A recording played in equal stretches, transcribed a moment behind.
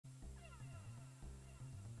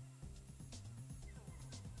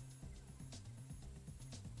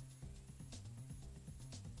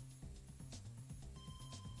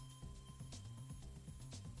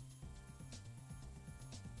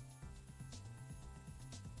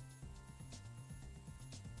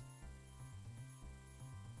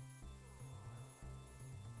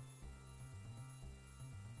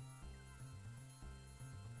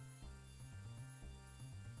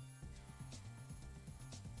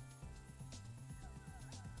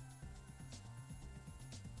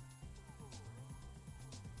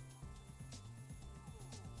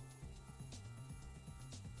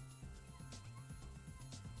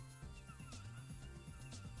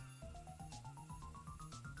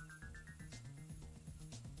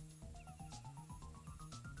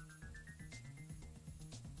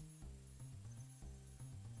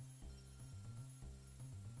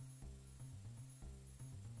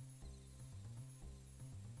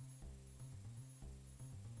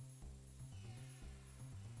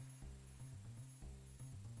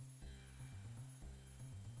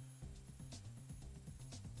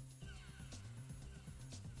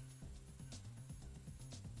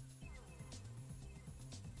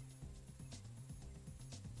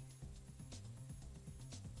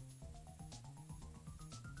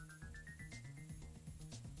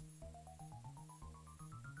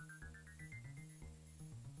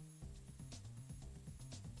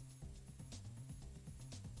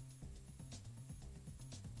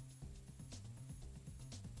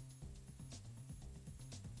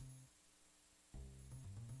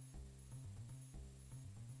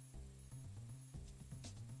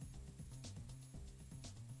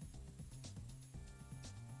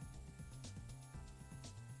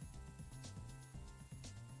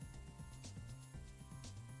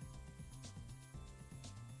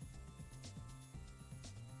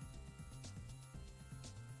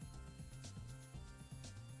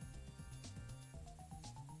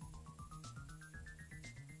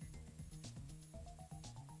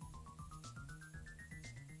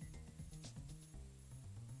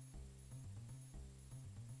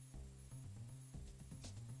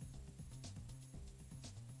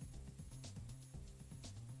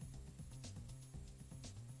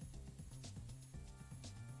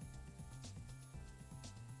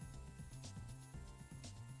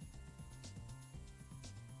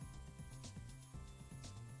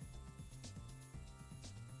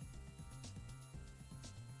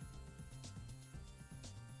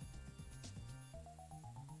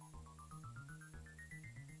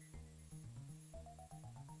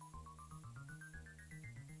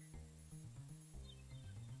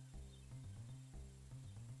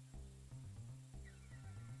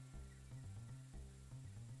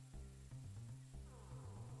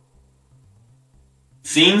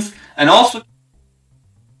scenes, and also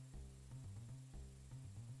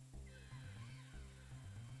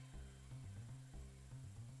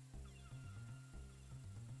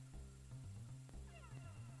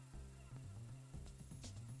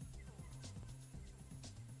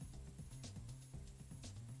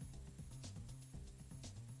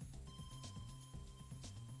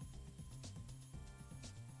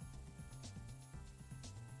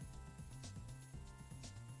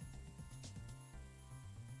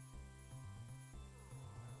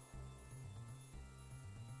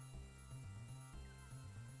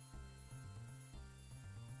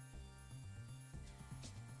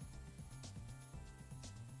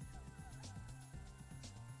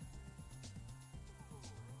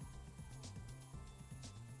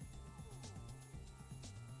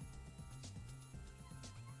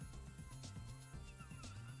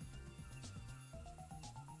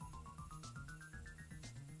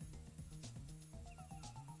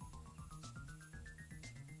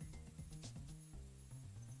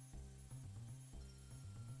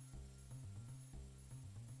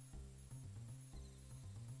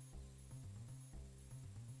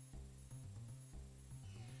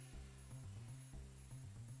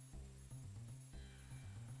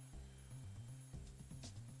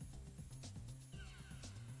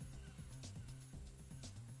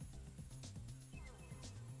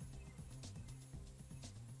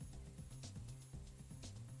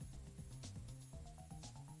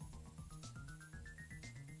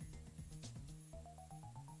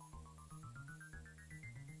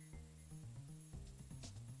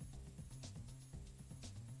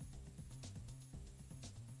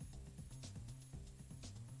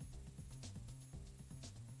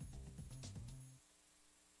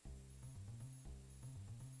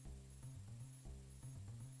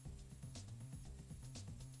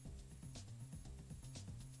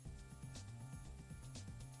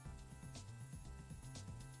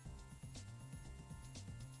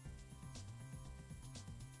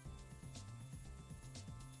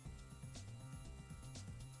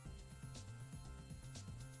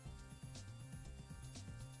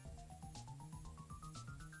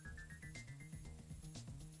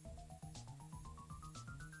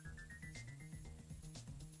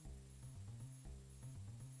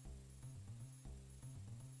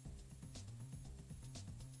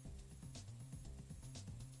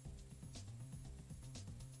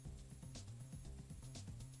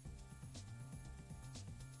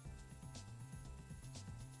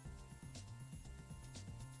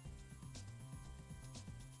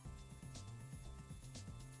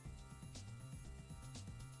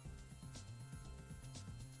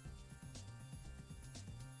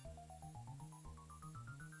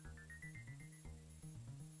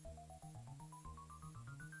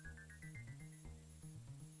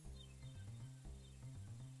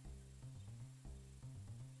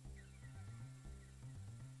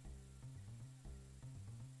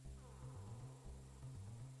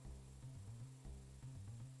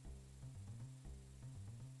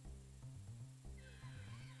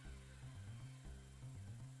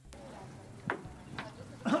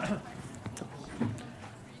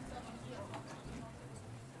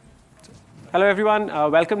Hello, everyone.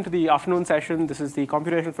 Welcome to the afternoon session. This is the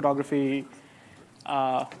computational photography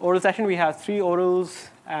oral session. We have 3 orals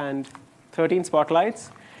and 13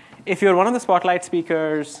 spotlights. If you're one of the spotlight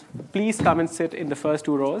speakers, please come and sit in the first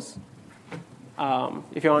 2 rows.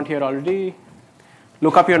 If you aren't here already,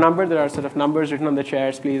 look up your number. There are sort of numbers written on the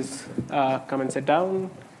chairs. Please come and sit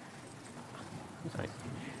down. Sorry.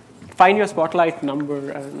 Find your spotlight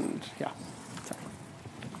number and, yeah.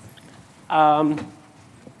 Sorry.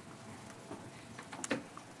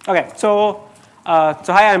 Okay, so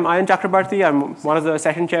hi, I'm Ayan Chakrabarti. I'm one of the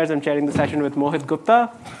session chairs. I'm chairing the session with Mohit Gupta.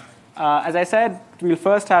 As I said, we'll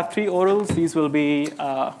first have 3 orals. These will be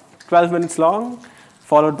 12 minutes long,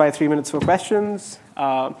 followed by 3 minutes for questions.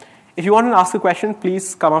 If you want to ask a question,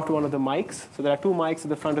 please come up to one of the mics. So there are 2 mics at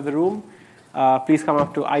the front of the room. Please come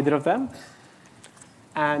up to either of them.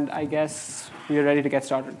 And I guess we're ready to get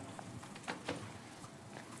started.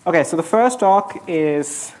 Okay, so the first talk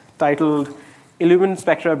is titled Illuminant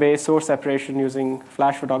Spectra-Based Source Separation Using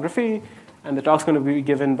Flash Photography. And the talk's going to be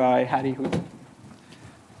given by Harry Hu.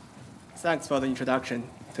 Thanks for the introduction.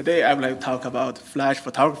 Today, I would like to talk about flash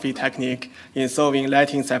photography technique in solving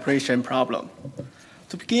lighting separation problem.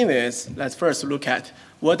 To begin with, let's first look at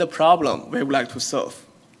what the problem we would like to solve.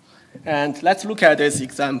 And let's look at this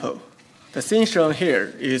example. The scene shown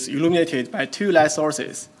here is illuminated by 2 light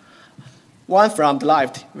sources, one from the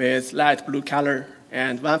left with light blue color,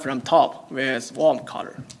 and one from top with warm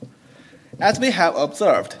color. As we have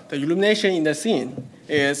observed, the illumination in the scene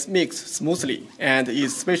is mixed smoothly and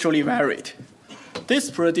is spatially varied. This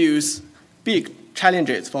produces big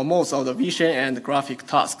challenges for most of the vision and graphic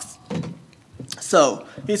tasks. So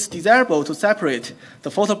it's desirable to separate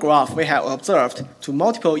the photograph we have observed to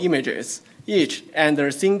multiple images, each under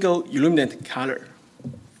a single illuminant color.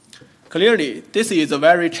 Clearly, this is a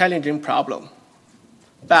very challenging problem.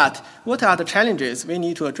 But what are the challenges we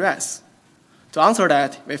need to address? To answer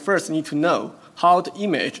that, we first need to know how the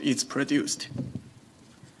image is produced.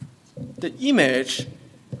 The image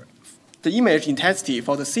intensity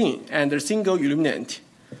for the scene under single illuminant,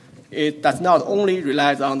 it does not only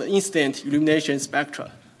rely on the instant illumination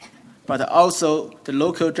spectra, but also the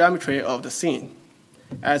local geometry of the scene,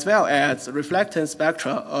 as well as the reflectance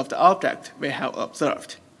spectra of the object we have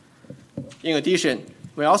observed. In addition,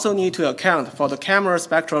 we also need to account for the camera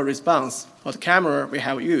spectral response for the camera we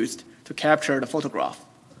have used to capture the photograph.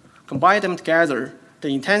 Combine them together,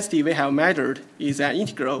 the intensity we have measured is an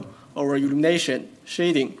integral over illumination,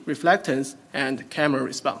 shading, reflectance, and camera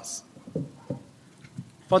response.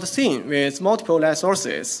 For the scene with multiple light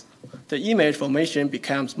sources, the image formation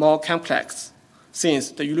becomes more complex,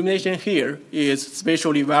 since the illumination here is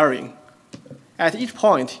spatially varying. At each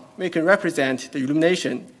point, we can represent the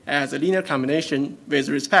illumination as a linear combination with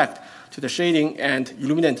respect to the shading and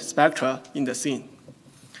illuminant spectra in the scene.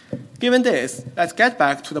 Given this, let's get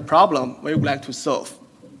back to the problem we would like to solve.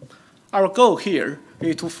 Our goal here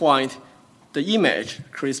is to find the image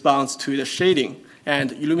corresponds to the shading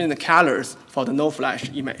and illuminant colors for the no-flash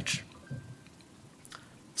image.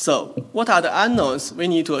 So, what are the unknowns we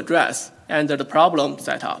need to address under the problem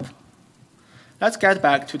setup? Let's get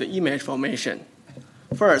back to the image formation.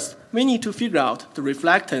 First, we need to figure out the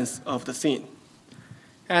reflectance of the scene.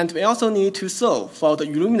 And we also need to solve for the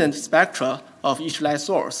illuminant spectra of each light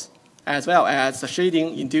source, as well as the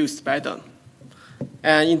shading induced by them.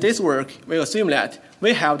 And in this work, we assume that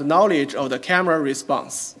we have the knowledge of the camera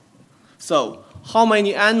response. So, how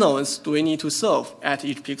many unknowns do we need to solve at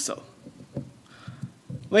each pixel?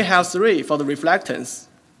 We have 3 for the reflectance,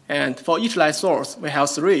 and for each light source, we have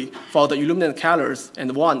 3 for the illuminant colors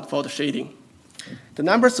and 1 for the shading. The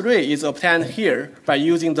number 3 is obtained here by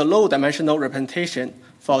using the low-dimensional representation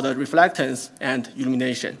for the reflectance and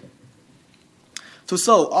illumination. To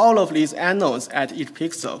solve all of these unknowns at each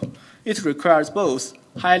pixel, it requires both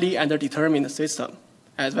highly underdetermined system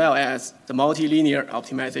as well as the multilinear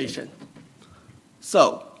optimization.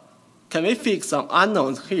 So, can we fix some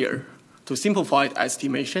unknowns here to simplify the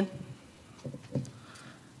estimation?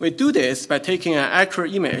 We do this by taking an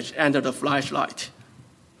actual image under the flashlight.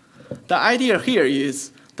 The idea here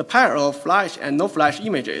is the pair of flash and no-flash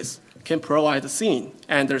images can provide the scene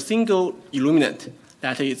under a single illuminant,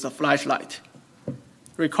 that is a flashlight.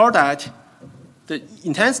 Recall that the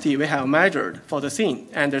intensity we have measured for the scene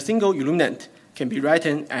under a single illuminant can be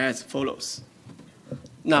written as follows.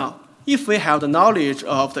 Now, if we have the knowledge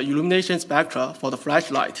of the illumination spectra for the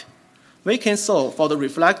flashlight, we can solve for the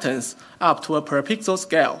reflectance up to a per pixel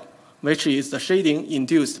scale, which is the shading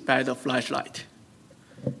induced by the flashlight.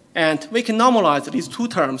 And we can normalize these two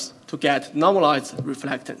terms to get normalized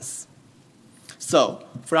reflectance. So,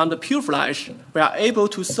 from the pure flash, we are able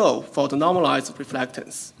to solve for the normalized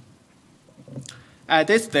reflectance. At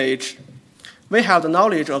this stage, we have the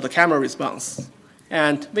knowledge of the camera response,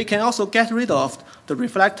 and we can also get rid of the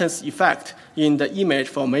reflectance effect in the image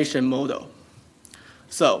formation model.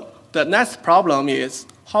 So, the next problem is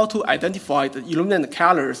how to identify the illuminant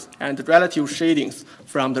colors and the relative shadings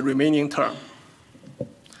from the remaining term.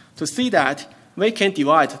 To see that, we can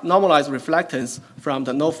divide normalized reflectance from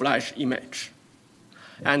the no-flash image.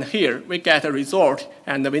 And here, we get a result,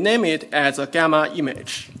 and we name it as a gamma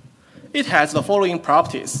image. It has the following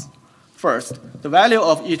properties. First, the value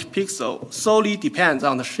of each pixel solely depends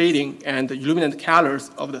on the shading and the illuminant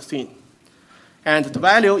colors of the scene. And the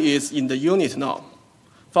value is in the unit norm.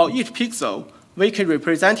 For each pixel, we can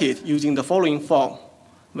represent it using the following form,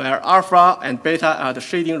 where alpha and beta are the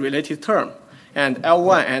shading-related term, and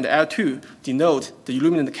L1 and L2 denote the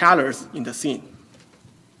illuminant colors in the scene.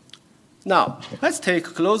 Now, let's take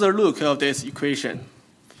a closer look at this equation.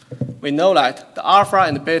 We know that the alpha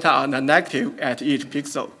and beta are non-negative at each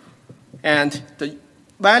pixel, and the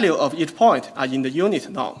value of each point are in the unit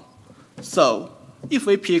norm. So, if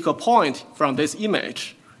we pick a point from this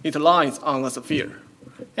image, it lies on a sphere.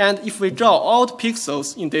 And if we draw all the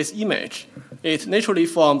pixels in this image, it naturally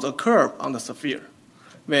forms a curve on the sphere,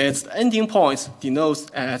 with the ending points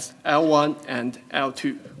denoted as L1 and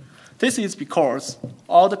L2. This is because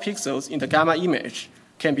all the pixels in the gamma image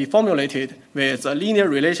can be formulated with a linear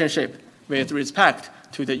relationship with respect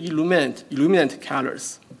to the illuminant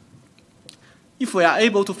colors. If we are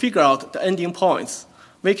able to figure out the ending points,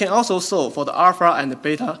 We can also solve for the alpha and the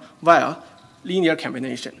beta via linear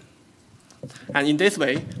combination. And in this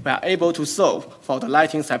way, we are able to solve for the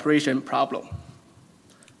lighting separation problem.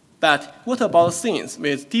 But what about scenes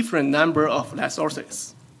with different number of light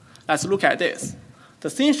sources? Let's look at this. The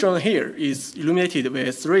scene shown here is illuminated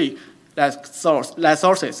with 3 light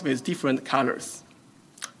sources with different colors.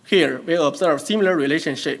 Here, we observe similar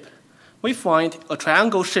relationship. We find a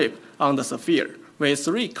triangle shape on the sphere with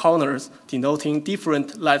 3 corners denoting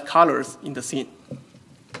different light colors in the scene.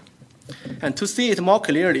 And to see it more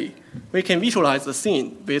clearly, we can visualize the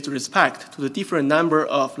scene with respect to the different number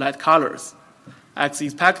of light colors. As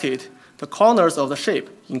expected, the corners of the shape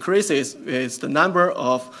increases with the number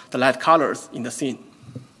of the light colors in the scene.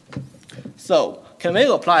 So, can we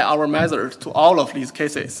apply our method to all of these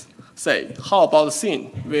cases? Say, how about the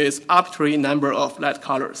scene with arbitrary number of light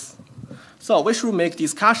colors? So we should make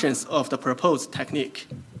discussions of the proposed technique.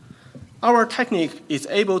 Our technique is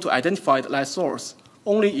able to identify the light source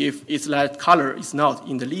only if its light color is not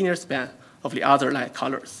in the linear span of the other light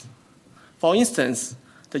colors. For instance,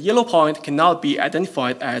 the yellow point cannot be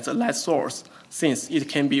identified as a light source since it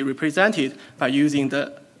can be represented by using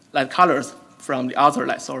the light colors from the other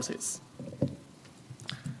light sources.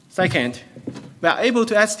 Second, we are able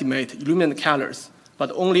to estimate illuminant colors,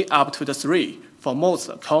 but only up to the 3 for most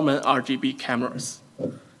common RGB cameras.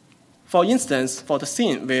 For instance, for the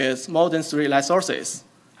scene with more than 3 light sources,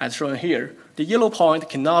 as shown here, the yellow point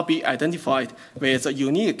cannot be identified with a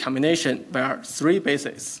unique combination via 3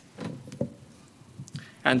 bases.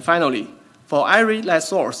 And finally, for every light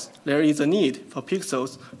source, there is a need for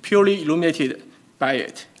pixels purely illuminated by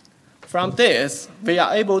it. From this, we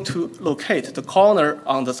are able to locate the corner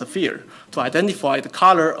on the sphere to identify the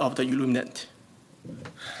color of the illuminant.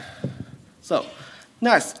 So,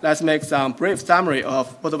 next, let's make some brief summary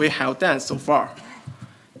of what we have done so far.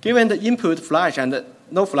 Given the input flash and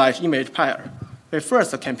no flash image pair, we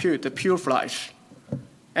first compute the pure flash.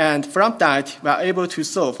 And from that, we are able to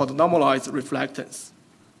solve for the normalized reflectance.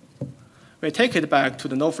 We take it back to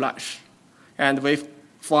the no flash, and we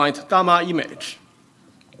find gamma image.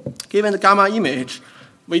 Given the gamma image,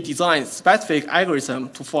 we design specific algorithm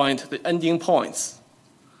to find the ending points.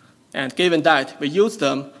 And given that, we use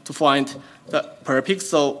them to find the per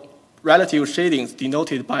pixel relative shadings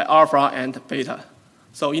denoted by alpha and beta.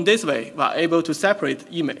 So in this way, we are able to separate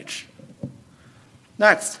the image.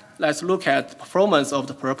 Next, let's look at the performance of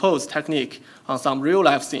the proposed technique on some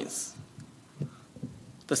real-life scenes.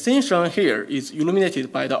 The scene shown here is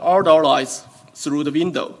illuminated by the outdoor lights through the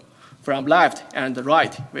window from left and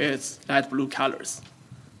right with light blue colors.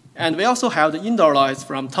 And we also have the indoor lights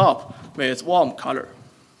from top with warm color.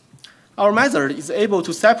 Our method is able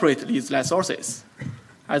to separate these light sources.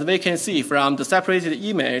 As we can see from the separated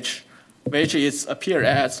image, which is appear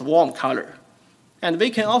as warm color. And we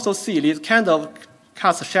can also see these kind of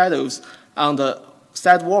cast shadows on the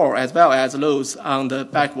side wall as well as those on the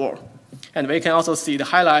back wall. And we can also see the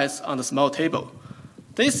highlights on the small table.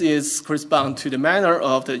 This is correspond to the manner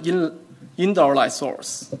of the indoor light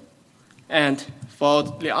source. And for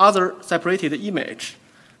the other separated image,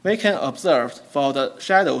 we can observe for the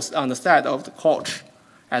shadows on the side of the couch,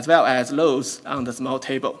 as well as those on the small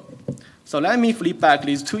table. So let me flip back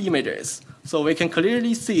these 2 images so we can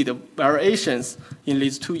clearly see the variations in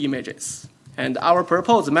these 2 images. And our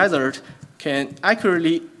proposed method can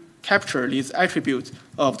accurately capture these attributes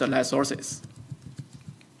of the light sources.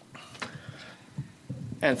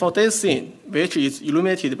 And for this scene, which is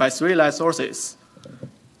illuminated by 3 light sources,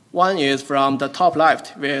 one is from the top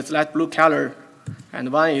left with light blue color,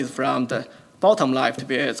 and one is from the bottom left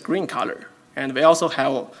with green color. And we also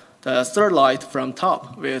have the third light from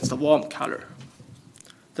top with the warm color.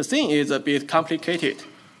 The scene is a bit complicated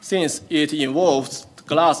since it involves the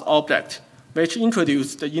glass object, which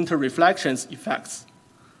introduces the interreflections effects.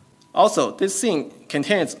 Also, this scene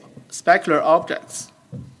contains specular objects.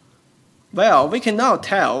 Well, we can now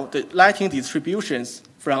tell the lighting distributions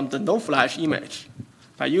from the no-flash image.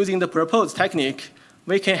 By using the proposed technique,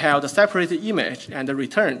 we can have the separated image and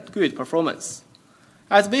return good performance.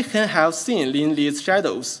 As we can have seen in these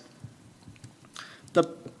shadows, the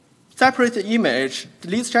separated image,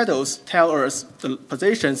 these shadows tell us the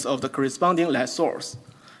positions of the corresponding light source,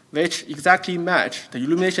 which exactly match the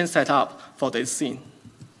illumination setup for this scene.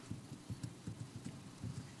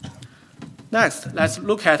 Next, let's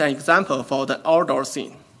look at an example for the outdoor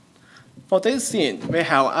scene. For this scene, we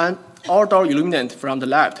have an outdoor illuminant from the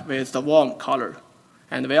left with the warm color,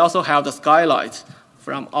 and we also have the skylight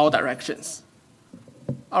from all directions.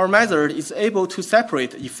 Our method is able to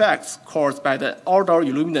separate the effects caused by the outdoor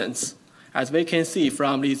illuminants as we can see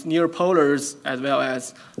from these near polars as well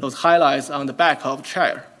as those highlights on the back of the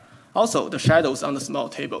chair. Also, the shadows on the small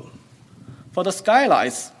table. For the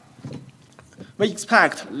skylights, we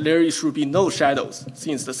expect there should be no shadows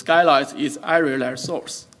since the skylight is area layer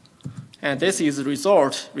source. And this is the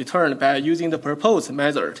result returned by using the proposed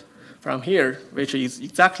method from here, which is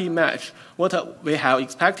exactly match what we have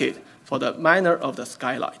expected for the minor of the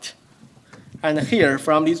skylight. And here,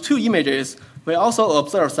 from these two images, we also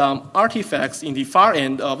observe some artifacts in the far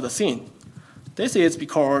end of the scene. This is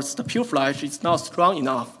because the pure flash is not strong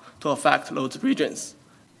enough to affect those regions,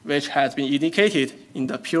 which has been indicated in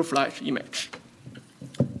the pure flash image.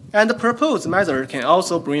 And the proposed method can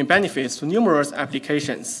also bring benefits to numerous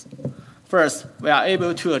applications. First, we are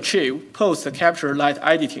able to achieve post-capture light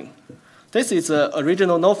editing. This is the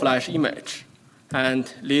original no-flash image,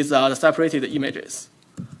 and these are the separated images.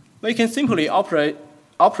 We can simply operate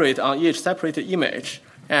on each separated image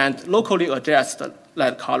and locally adjust the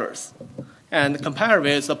light colors. And compare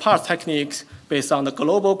with the Parsa techniques based on the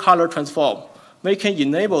global color transform, we can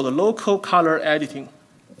enable the local color editing,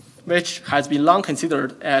 which has been long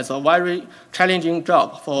considered as a very challenging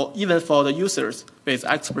job even for the users with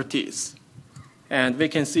expertise. And we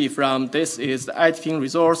can see from this is the editing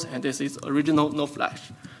resource, and this is original no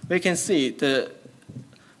flash. We can see the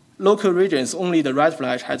local regions, only the red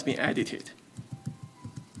flash has been edited.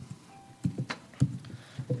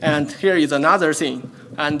 And here is another thing.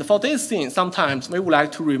 And for this thing, sometimes we would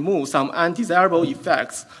like to remove some undesirable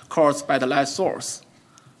effects caused by the light source.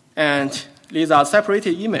 And these are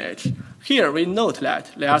separated images. Here we note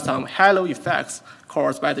that there are some halo effects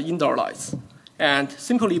caused by the indoor lights. And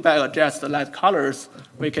simply by adjusting the light colors,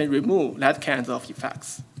 we can remove that kinds of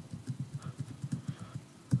effects.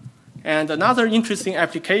 And another interesting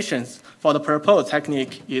application for the proposed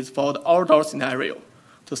technique is for the outdoor scenario,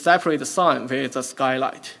 to separate the sun with the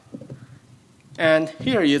skylight. And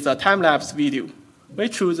here is a time-lapse video. We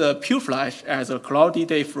choose a pure flash as a cloudy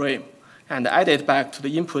day frame and add it back to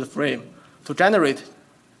the input frame to generate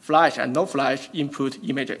flash and no flash input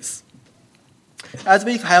images. As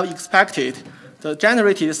we have expected, the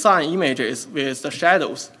generated sun images with the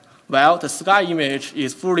shadows, while the sky image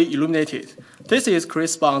is fully illuminated. This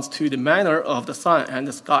corresponds to the manner of the sun and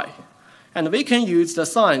the sky. And we can use the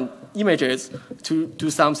sun images to do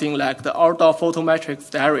something like the outdoor photometric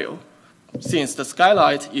stereo, since the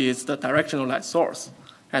skylight is the directional light source.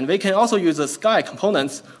 And we can also use the sky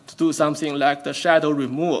components to do something like the shadow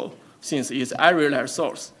removal, since it's area layer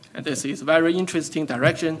source. And this is a very interesting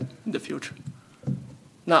direction in the future.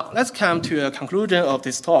 Now, let's come to a conclusion of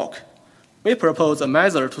this talk. We propose a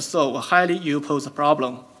method to solve a highly ill-posed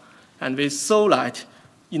problem. And with SoLight,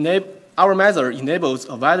 our method enables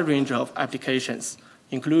a wide range of applications,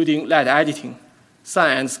 including light editing,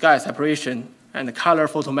 sun and sky separation, and color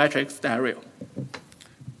photometric stereo.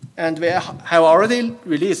 And we have already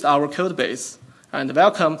released our code base. And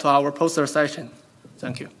welcome to our poster session.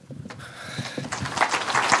 Thank you.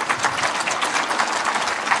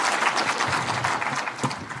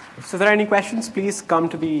 So if there are any questions, please come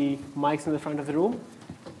to the mics in the front of the room.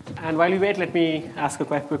 And while we wait, let me ask a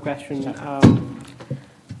quick question.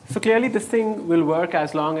 So clearly, this thing will work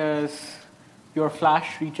as long as your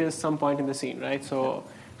flash reaches some point in the scene, right? So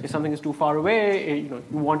if something is too far away, you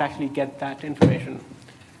won't actually get that information.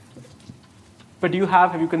 But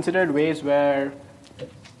have you considered ways where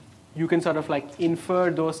you can sort of like infer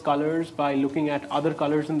those colors by looking at other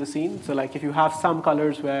colors in the scene? So like if you have some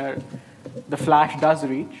colors where the flash does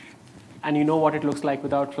reach, and you know what it looks like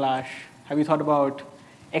without flash, have you thought about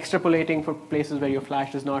extrapolating for places where your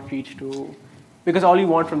flash does not reach to? Because all you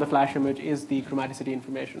want from the flash image is the chromaticity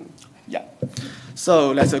information. Yeah.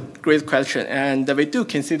 So that's a great question. And we do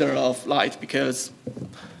consider of light because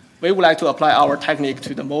we would like to apply our technique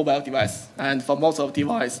to the mobile device. And for most of the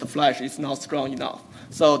device, the flash is not strong enough.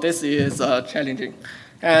 So this is challenging.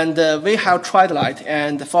 And we have tried light.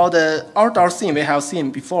 And for the outdoor scene, we have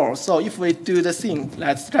seen before. So if we do the scene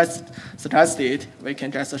that's suggested, we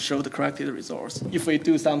can just show the corrected results. If we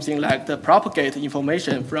do something like the propagate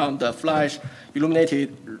information from the flash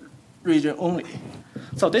illuminated region only.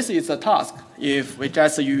 So this is a task if we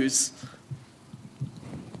just use,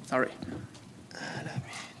 let me do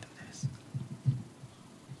this.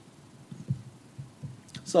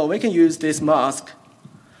 So we can use this mask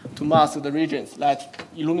to mask the regions that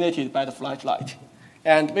illuminated by the flashlight.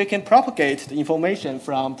 And we can propagate the information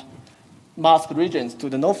from masked regions to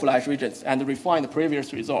the no-flash regions and refine the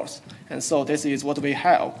previous results. And so this is what we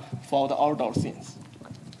have for the outdoor scenes.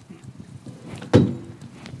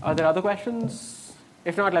 Are there other questions?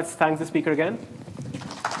 If not, let's thank the speaker again.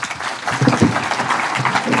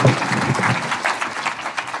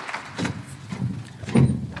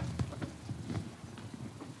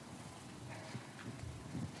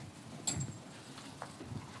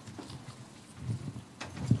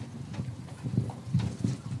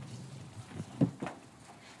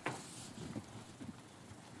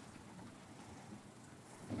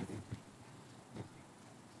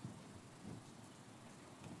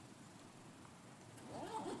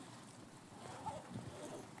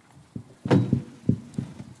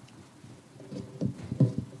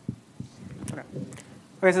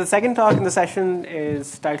 Okay, so the second talk in the session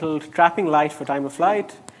is titled Trapping Light for Time of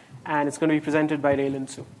Flight, and it's going to be presented by Ruilin.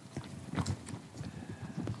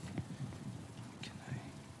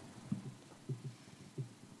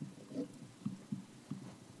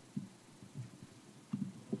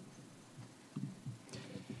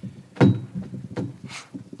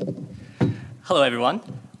 Hello, everyone.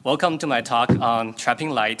 Welcome to my talk on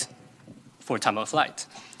trapping light for time of flight.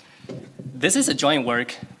 This is a joint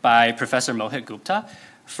work by Professor Mohit Gupta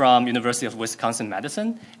from University of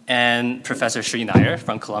Wisconsin-Madison and Professor Shree Nayar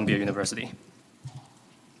from Columbia University.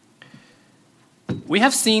 We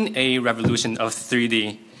have seen a revolution of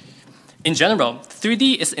 3D. In general,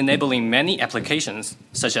 3D is enabling many applications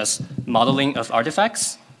such as modeling of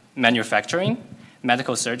artifacts, manufacturing,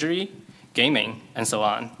 medical surgery, gaming, and so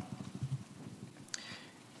on.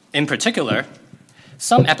 In particular,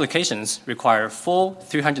 some applications require full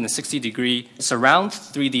 360-degree surround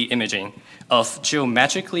 3D imaging of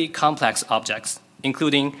geometrically complex objects,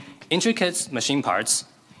 including intricate machine parts,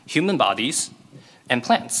 human bodies, and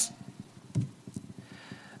plants.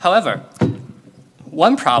 However,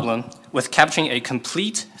 one problem with capturing a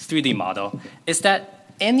complete 3D model is that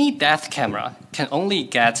any depth camera can only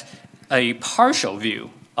get a partial view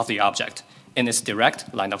of the object in its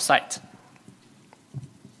direct line of sight.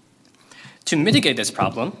 To mitigate this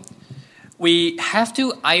problem, we have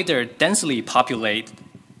to either densely populate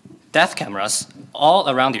depth cameras all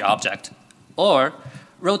around the object or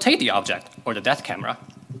rotate the object or the depth camera.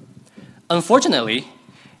 Unfortunately,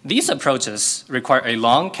 these approaches require a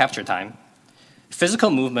long capture time, physical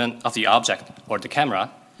movement of the object or the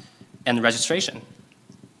camera, and registration.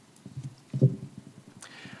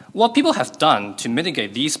 What people have done to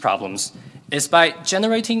mitigate these problems is by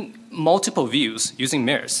generating multiple views using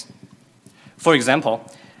mirrors. For example,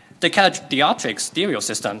 the dioptric stereo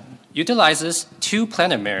system utilizes two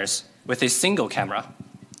planar mirrors with a single camera.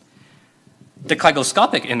 The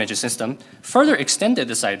kaleidoscopic image system further extended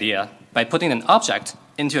this idea by putting an object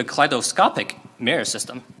into a kaleidoscopic mirror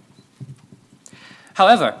system.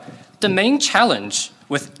 However, the main challenge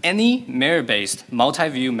with any mirror-based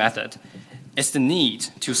multi-view method is the need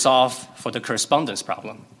to solve for the correspondence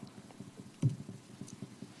problem.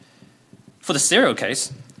 For the stereo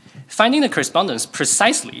case, finding the correspondence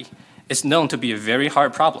precisely is known to be a very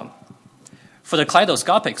hard problem. For the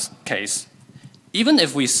kaleidoscopic case, even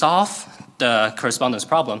if we solve the correspondence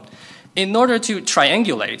problem, in order to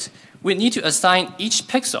triangulate, we need to assign each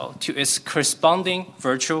pixel to its corresponding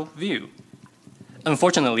virtual view.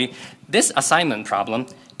 Unfortunately, this assignment problem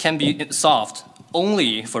can be solved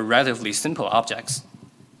only for relatively simple objects.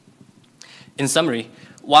 In summary,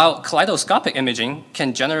 while kaleidoscopic imaging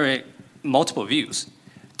can generate multiple views,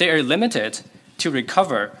 they are limited to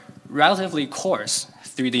recover relatively coarse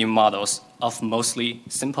 3D models of mostly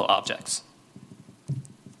simple objects.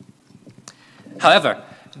 However,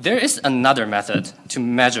 there is another method to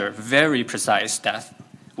measure very precise depth,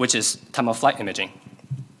 which is time-of-flight imaging.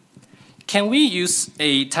 Can we use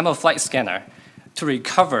a time-of-flight scanner to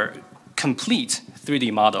recover complete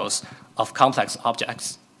 3D models of complex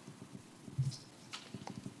objects?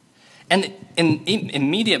 An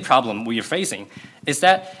immediate problem we are facing is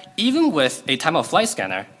that even with a time-of-flight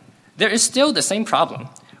scanner, there is still the same problem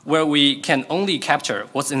where we can only capture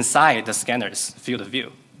what's inside the scanner's field of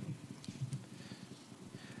view.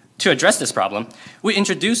 To address this problem, we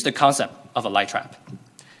introduced the concept of a light trap.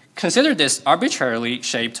 Consider this arbitrarily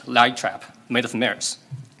shaped light trap made of mirrors.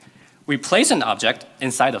 We place an object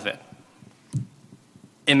inside of it.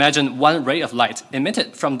 Imagine one ray of light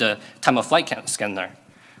emitted from the time-of-flight scanner.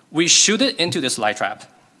 We shoot it into this light trap.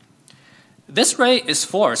 This ray is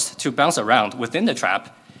forced to bounce around within the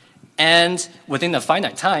trap, and within a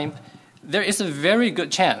finite time, there is a very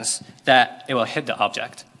good chance that it will hit the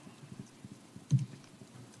object.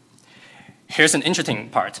 Here's an interesting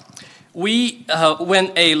part.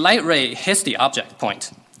 When a light ray hits the object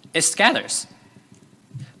point, it scatters.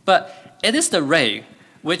 But it is the ray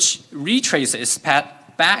which retraces its path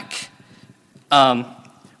back.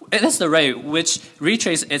 It is the ray which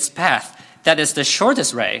retraces its path that is the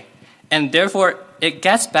shortest ray, and therefore it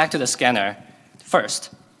gets back to the scanner first.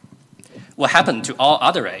 What happened to all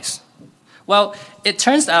other rays? Well, it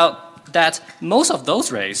turns out that most of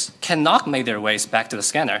those rays cannot make their ways back to the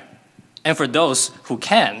scanner. And for those who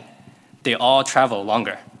can, they all travel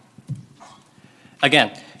longer.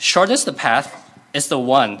 Again, shortest the path is the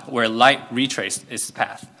one where light retraced its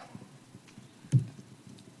path.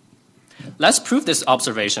 Let's prove this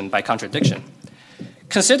observation by contradiction.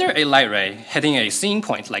 Consider a light ray hitting a scene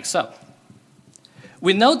point like so.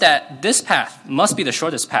 We know that this path must be the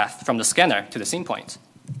shortest path from the scanner to the scene point.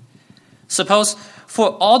 Suppose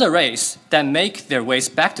for all the rays that make their ways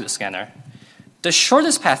back to the scanner, the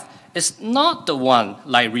shortest path is not the one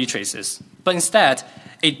light retraces, but instead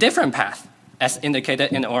a different path as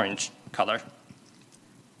indicated in orange color.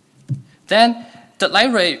 Then the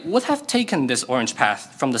light ray would have taken this orange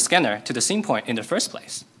path from the scanner to the scene point in the first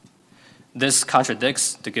place. This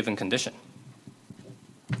contradicts the given condition.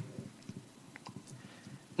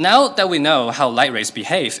 Now that we know how light rays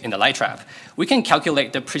behave in the light trap, we can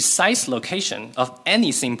calculate the precise location of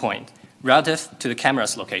any scene point relative to the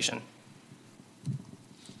camera's location.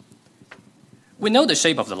 We know the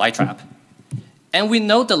shape of the light trap, and we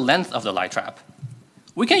know the length of the light trap.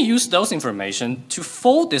 We can use those information to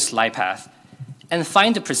fold this light path and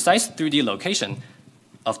find the precise 3D location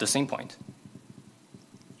of the scene point.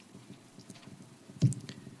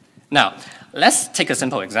 Now, let's take a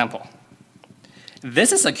simple example.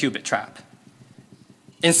 This is a qubit trap.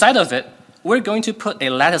 Inside of it, we're going to put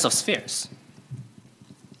a lattice of spheres.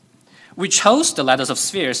 We chose the lattice of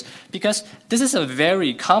spheres because this is a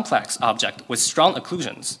very complex object with strong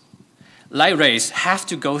occlusions. Light rays have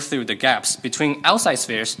to go through the gaps between outside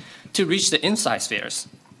spheres to reach the inside spheres.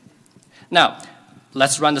 Now,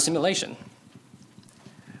 let's run the simulation.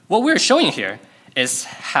 What we're showing here is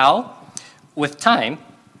how, with time,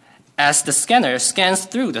 as the scanner scans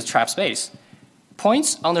through the trap space,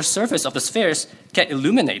 points on the surface of the spheres get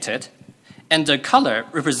illuminated, and the color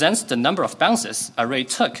represents the number of bounces a ray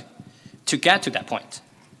took to get to that point.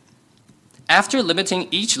 After limiting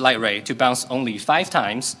each light ray to bounce only 5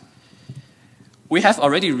 times, we have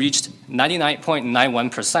already reached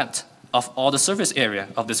 99.91% of all the surface area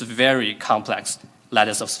of this very complex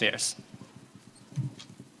lattice of spheres.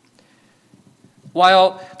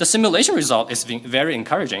 While the simulation result is very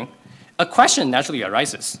encouraging, a question naturally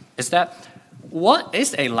arises, is that what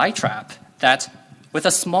is a light trap that, with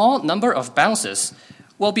a small number of bounces,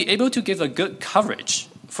 will be able to give a good coverage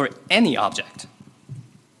for any object?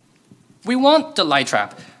 We want the light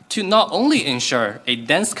trap to not only ensure a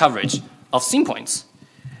dense coverage of scene points,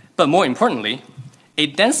 but more importantly, a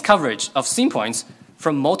dense coverage of scene points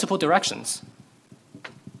from multiple directions.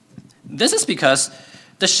 This is because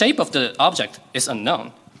the shape of the object is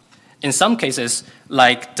unknown. In some cases,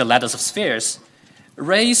 like the lattice of spheres,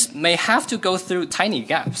 rays may have to go through tiny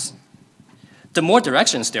gaps. The more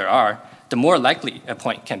directions there are, the more likely a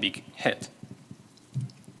point can be hit.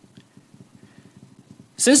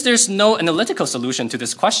 Since there's no analytical solution to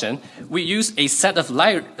this question, we use a set of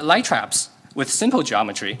light traps with simple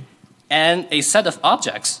geometry and a set of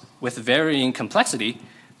objects with varying complexity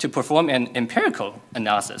to perform an empirical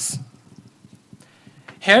analysis.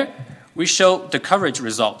 Here, we show the coverage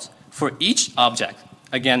result for each object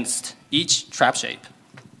against each trap shape.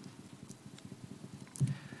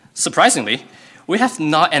 Surprisingly, we have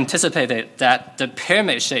not anticipated that the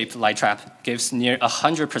pyramid-shaped light trap gives near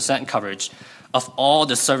 100% coverage of all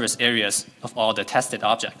the surface areas of all the tested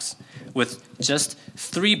objects, with just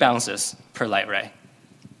 3 bounces per light ray.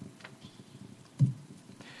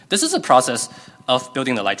 This is a process of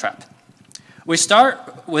building the light trap. We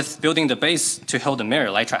start with building the base to hold the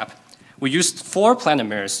mirror light trap. We used 4 planar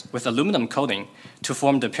mirrors with aluminum coating to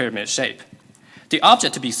form the pyramid shape. The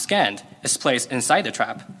object to be scanned is placed inside the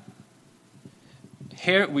trap.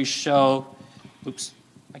 Here we show, oops,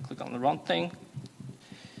 I clicked on the wrong thing.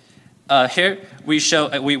 Here we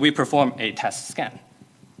show, we perform a test scan.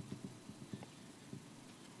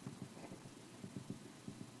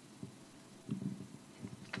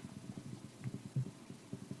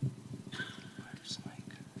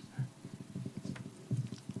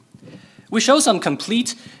 We show some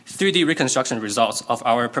complete 3D reconstruction results of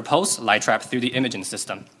our proposed light trap 3D imaging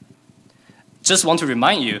system. Just want to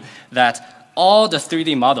remind you that all the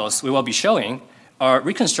 3D models we will be showing are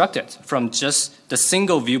reconstructed from just the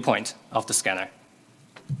single viewpoint of the scanner.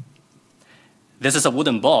 This is a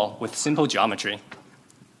wooden ball with simple geometry.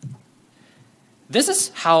 This is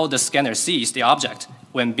how the scanner sees the object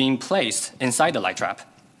when being placed inside the light trap.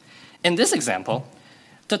 In this example,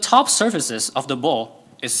 the top surfaces of the ball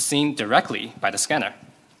is seen directly by the scanner.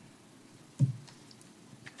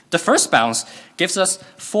 The first bounce gives us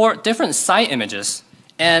 4 different side images,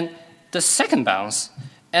 and the second bounce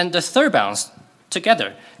and the third bounce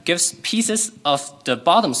together gives pieces of the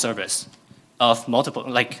bottom surface of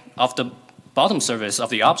the bottom surface of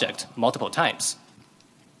the object multiple times.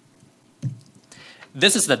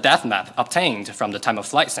 This is the depth map obtained from the time of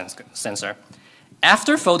flight sensor.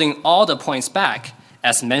 After folding all the points back,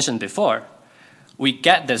 as mentioned before, we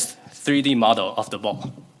get this 3D model of the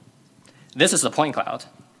ball. This is the point cloud.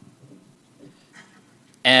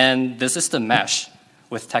 And this is the mesh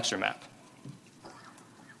with texture map.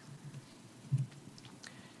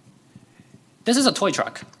 This is a toy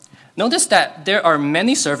truck. Notice that there are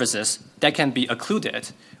many surfaces that can be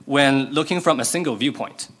occluded when looking from a single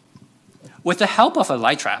viewpoint. With the help of a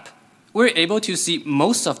light trap, we're able to see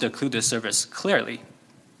most of the occluded surface clearly.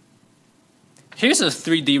 Here's a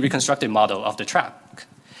 3D reconstructed model of the trap.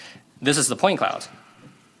 This is the point cloud.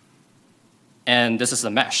 And this is the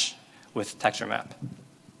mesh with texture map.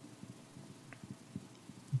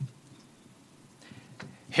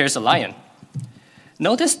 Here's a lion.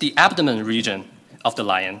 Notice the abdomen region of the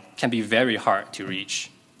lion can be very hard to reach.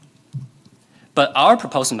 But our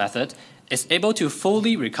proposed method is able to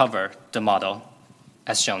fully recover the model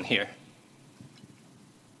as shown here.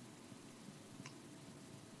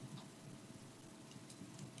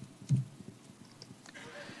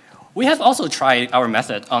 We have also tried our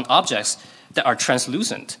method on objects that are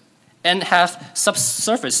translucent and have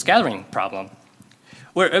subsurface scattering problem.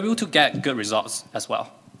 We're able to get good results as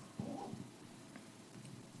well.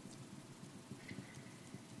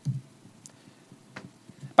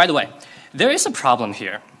 By the way, there is a problem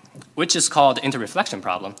here, which is called the interreflection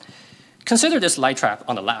problem. Consider this light trap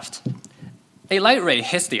on the left. A light ray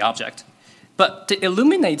hits the object, but the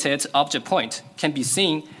illuminated object point can be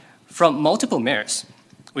seen from multiple mirrors,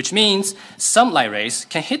 which means some light rays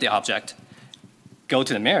can hit the object, go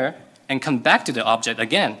to the mirror, and come back to the object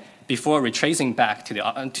again before retracing back to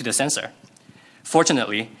the sensor.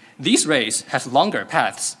 Fortunately, these rays have longer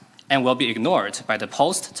paths and will be ignored by the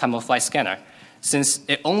pulsed time-of-flight scanner, since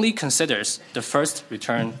it only considers the first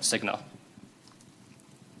return signal.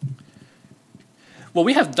 What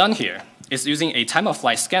we have done here is using a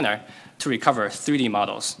time-of-flight scanner to recover 3D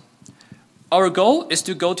models. Our goal is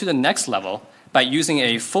to go to the next level by using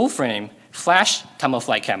a full-frame flash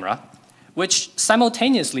time-of-flight camera, which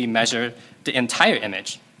simultaneously measures the entire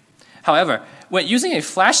image. However, when using a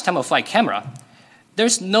flash time-of-flight camera,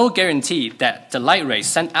 there's no guarantee that the light ray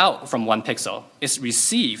sent out from one pixel is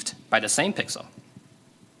received by the same pixel.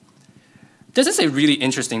 This is a really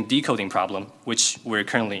interesting decoding problem, which we're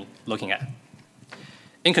currently looking at.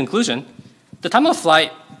 In conclusion, the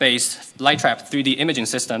time-of-flight-based light trap 3D imaging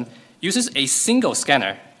system uses a single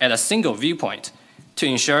scanner at a single viewpoint to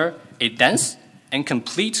ensure a dense and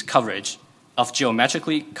complete coverage of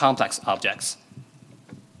geometrically complex objects.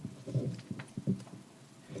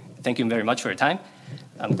 Thank you very much for your time.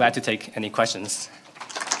 I'm glad to take any questions.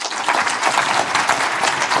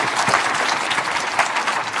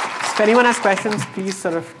 If anyone has questions, please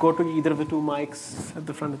sort of go to either of the two mics at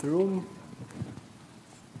the front of the room.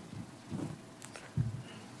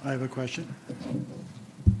 I have a question.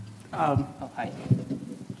 Hi.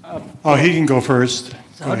 Oh, he can go first.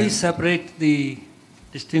 So how do you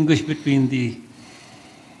distinguish between the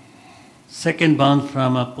second bounce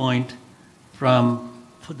from a point from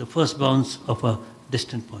the first bounce of a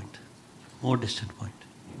distant point, more distant point?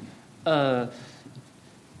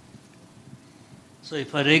 So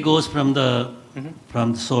if a ray goes from the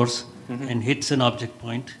source and hits an object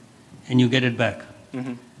point, and you get it back,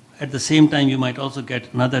 at the same time you might also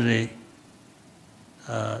get another ray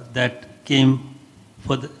that came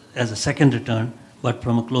as a second return, but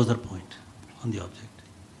from a closer point on the object.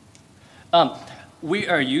 We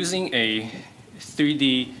are using a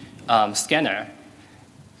 3D scanner,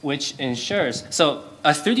 which ensures, so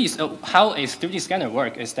how a 3D scanner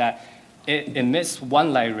works is that it emits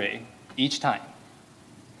one light ray each time.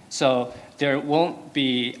 So there won't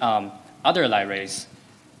be other light rays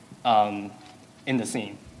in the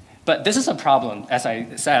scene. But this is a problem, as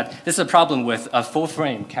I said, this is a problem with a full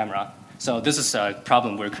frame camera. So this is a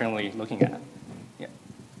problem we're currently looking at. Yeah.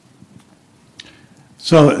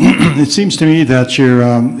 So it seems to me that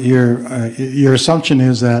your assumption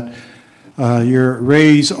is that your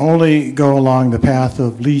rays only go along the path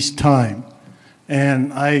of least time.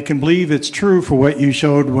 And I can believe it's true for what you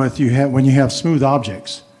showed when you have smooth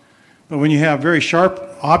objects. But when you have very sharp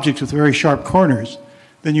objects with very sharp corners,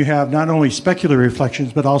 then you have not only specular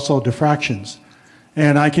reflections, but also diffractions.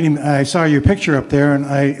 And I saw your picture up there, and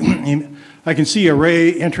I can see a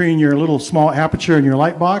ray entering your little small aperture in your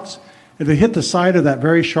light box. If it hit the side of that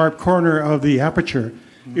very sharp corner of the aperture,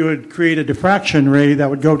 it would create a diffraction ray that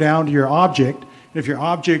would go down to your object. If your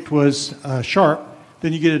object was sharp,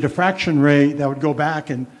 then you get a diffraction ray that would go back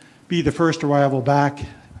and be the first arrival back,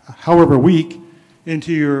 however weak,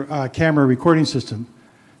 into your camera recording system.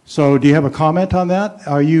 So do you have a comment on that?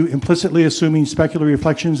 Are you implicitly assuming specular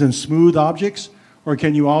reflections in smooth objects? Or are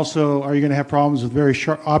you going to have problems with very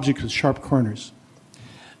sharp objects with sharp corners?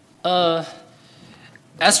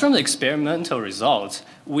 As from the experimental results,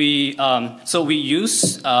 we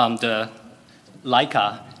use the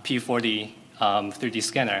Leica P40 3D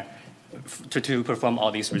scanner to perform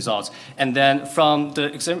all these results. And then from the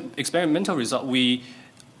experimental result, we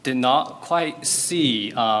did not quite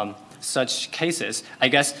see such cases. I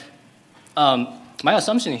guess my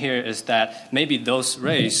assumption here is that maybe those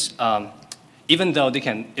rays, even though they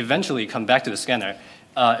can eventually come back to the scanner,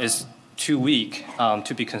 is too weak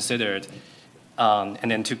to be considered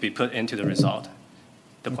and then to be put into the result,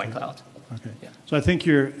 the point cloud. Okay. Yeah. So I think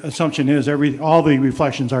your assumption is all the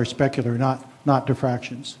reflections are specular, not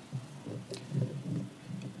diffractions.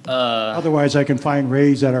 Otherwise, I can find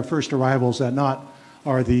rays that are first arrivals that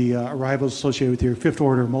are the arrivals associated with your fifth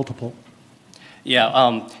order multiple.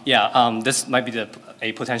 Yeah, this might be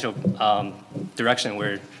a potential direction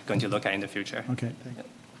we're going to look at in the future. Okay, thank you.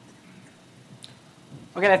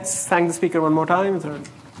 Okay, let's thank the speaker one more time.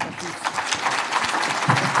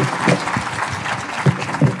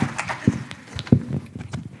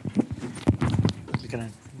 Can I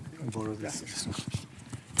borrow this?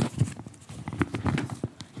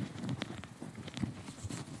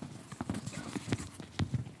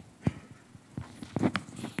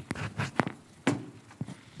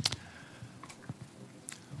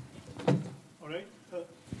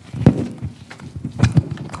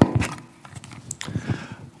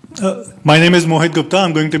 My name is Mohit Gupta.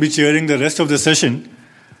 I'm going to be chairing the rest of the session.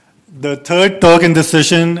 The third talk in this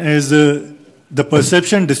session is the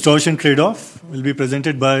Perception-Distortion Tradeoff. Will be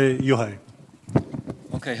presented by Yochai.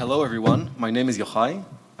 Okay, hello everyone. My name is Yochai.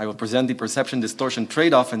 I will present the Perception-Distortion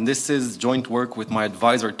Tradeoff, and this is joint work with my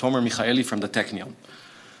advisor, Tomer Michaeli from the Technion.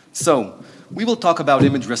 So, we will talk about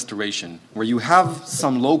image restoration, where you have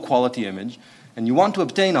some low-quality image, and you want to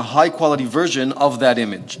obtain a high-quality version of that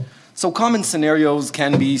image. So common scenarios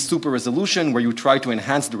can be super resolution, where you try to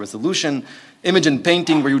enhance the resolution, image and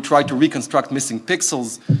painting, where you try to reconstruct missing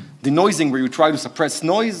pixels, denoising, where you try to suppress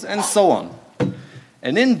noise, and so on.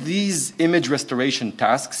 And in these image restoration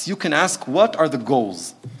tasks, you can ask, what are the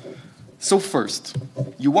goals? So first,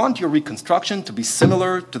 you want your reconstruction to be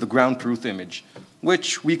similar to the ground truth image,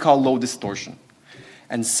 which we call low distortion.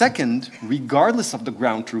 And second, regardless of the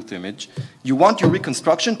ground truth image, you want your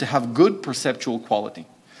reconstruction to have good perceptual quality.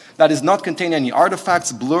 That does not contain any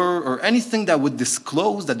artifacts, blur, or anything that would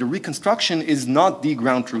disclose that the reconstruction is not the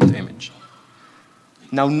ground truth image.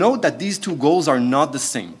 Now note that these two goals are not the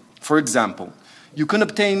same. For example, you can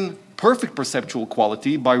obtain perfect perceptual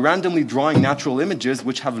quality by randomly drawing natural images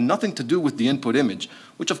which have nothing to do with the input image,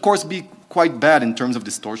 which of course be quite bad in terms of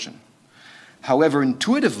distortion. However,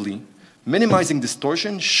 intuitively, minimizing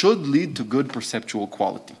distortion should lead to good perceptual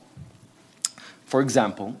quality. For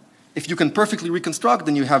example, if you can perfectly reconstruct,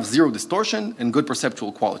 then you have zero distortion and good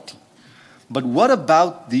perceptual quality. But what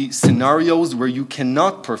about the scenarios where you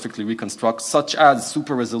cannot perfectly reconstruct, such as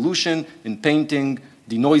super resolution in painting,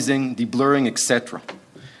 denoising, deblurring, etc.?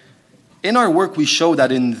 In our work, we show that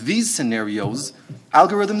in these scenarios,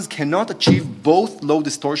 algorithms cannot achieve both low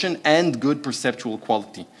distortion and good perceptual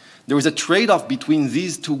quality. There is a trade-off between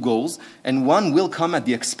these two goals, and one will come at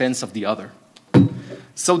the expense of the other.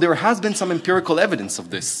 So there has been some empirical evidence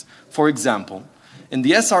of this. For example, in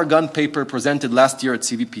the SR gun paper presented last year at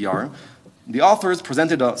CVPR, the authors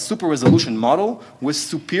presented a super resolution model with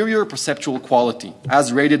superior perceptual quality,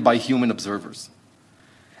 as rated by human observers.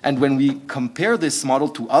 And when we compare this model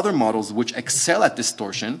to other models which excel at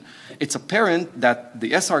distortion, it's apparent that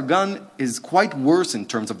the SR gun is quite worse in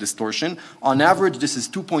terms of distortion. On average, this is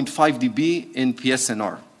 2.5 dB in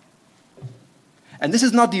PSNR. And this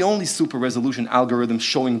is not the only super resolution algorithm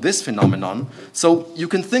showing this phenomenon. So you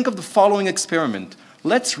can think of the following experiment.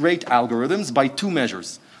 Let's rate algorithms by two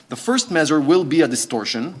measures. The first measure will be a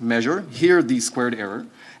distortion measure, here the squared error.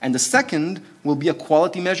 And the second will be a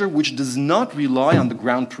quality measure which does not rely on the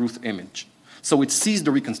ground truth image. So it sees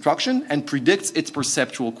the reconstruction and predicts its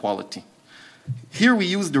perceptual quality. Here we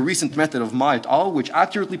use the recent method of Ma et al., which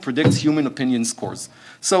accurately predicts human opinion scores.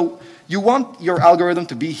 So you want your algorithm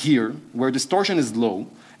to be here, where distortion is low,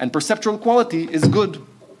 and perceptual quality is good.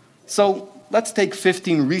 So let's take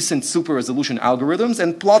 15 recent super resolution algorithms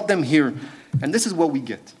and plot them here. And this is what we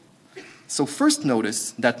get. So first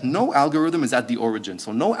notice that no algorithm is at the origin.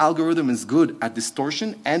 So no algorithm is good at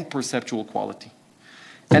distortion and perceptual quality.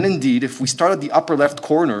 And indeed, if we start at the upper left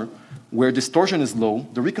corner, where distortion is low,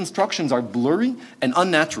 the reconstructions are blurry and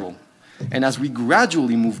unnatural. And as we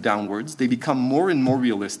gradually move downwards, they become more and more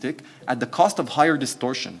realistic at the cost of higher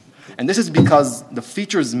distortion. And this is because the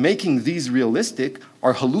features making these realistic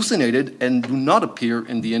are hallucinated and do not appear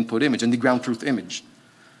in the input image, in the ground truth image.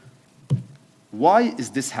 Why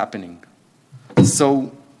is this happening?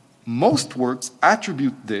 So most works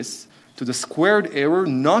attribute this to the squared error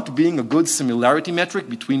not being a good similarity metric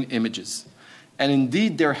between images. And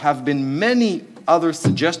indeed, there have been many other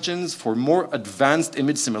suggestions for more advanced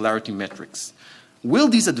image similarity metrics. Will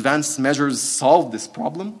these advanced measures solve this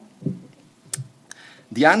problem?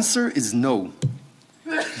 The answer is no.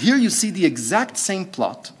 Here you see the exact same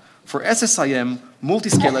plot for SSIM,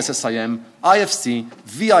 multiscale SSIM, IFC,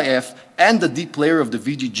 VIF, and the deep layer of the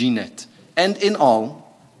VGG-net. And in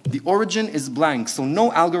all, the origin is blank, so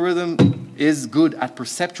no algorithm is good at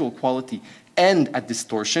perceptual quality and at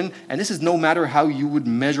distortion, and this is no matter how you would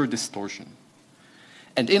measure distortion.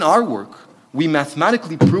 And in our work, we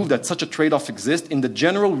mathematically prove that such a trade-off exists in the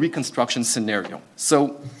general reconstruction scenario.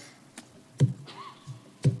 So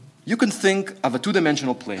you can think of a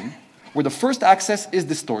two-dimensional plane where the first axis is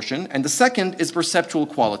distortion and the second is perceptual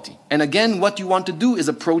quality. And again, what you want to do is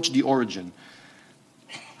approach the origin.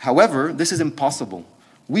 However, this is impossible.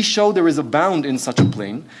 We show there is a bound in such a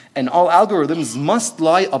plane, and all algorithms must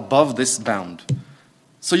lie above this bound.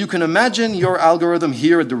 So you can imagine your algorithm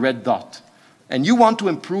here at the red dot, and you want to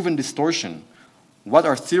improve in distortion. What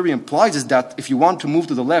our theory implies is that if you want to move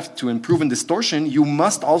to the left to improve in distortion, you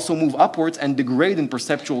must also move upwards and degrade in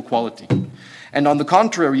perceptual quality. And on the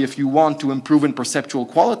contrary, if you want to improve in perceptual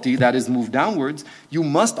quality, that is, move downwards, you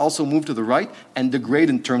must also move to the right and degrade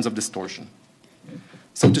in terms of distortion.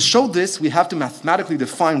 So to show this, we have to mathematically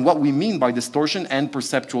define what we mean by distortion and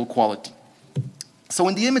perceptual quality. So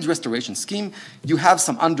in the image restoration scheme, you have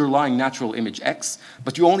some underlying natural image X,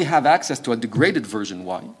 but you only have access to a degraded version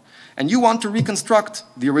Y. And you want to reconstruct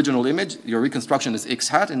the original image. Your reconstruction is X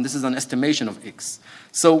hat, and this is an estimation of X.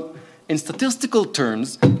 So in statistical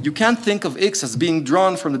terms, you can't think of X as being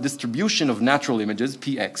drawn from the distribution of natural images,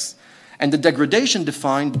 Px, and the degradation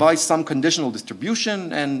defined by some conditional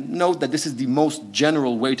distribution. And note that this is the most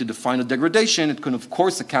general way to define a degradation. It can, of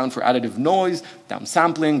course, account for additive noise,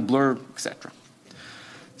 downsampling, blur, etc.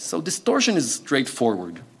 So distortion is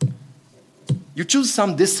straightforward. You choose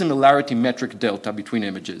some dissimilarity metric delta between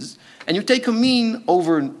images, and you take a mean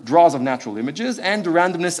over draws of natural images and the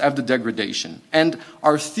randomness of the degradation. And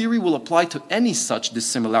our theory will apply to any such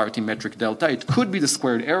dissimilarity metric delta. It could be the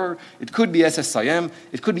squared error, it could be SSIM,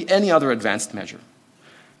 it could be any other advanced measure.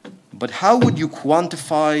 But how would you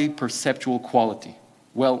quantify perceptual quality?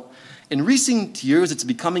 Well, in recent years, it's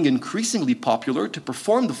becoming increasingly popular to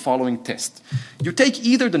perform the following test. You take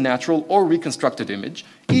either the natural or reconstructed image,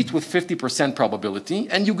 each with 50% probability,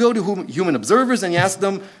 and you go to human observers and you ask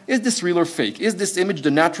them, is this real or fake? Is this image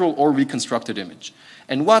the natural or reconstructed image?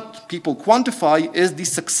 And what people quantify is the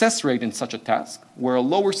success rate in such a task, where a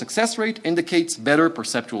lower success rate indicates better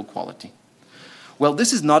perceptual quality. Well,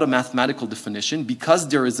 this is not a mathematical definition because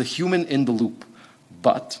there is a human in the loop,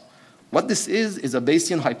 but what this is a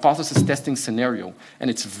Bayesian hypothesis testing scenario, and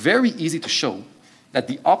it's very easy to show that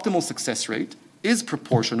the optimal success rate is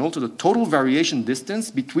proportional to the total variation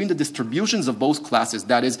distance between the distributions of both classes,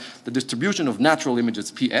 that is, the distribution of natural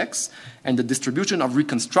images Px and the distribution of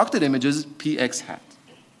reconstructed images Px hat.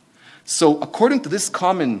 So according to this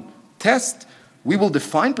common test, we will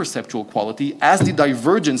define perceptual quality as the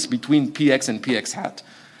divergence between Px and Px hat.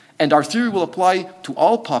 And our theory will apply to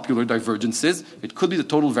all popular divergences. It could be the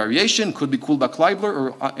total variation, could be Kullback-Leibler,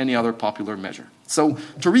 or any other popular measure. So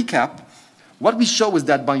to recap, what we show is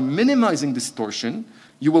that by minimizing distortion,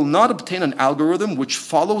 you will not obtain an algorithm which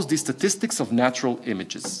follows the statistics of natural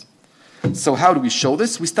images. So how do we show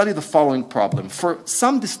this? We study the following problem. For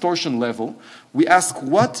some distortion level, we ask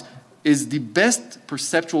what is the best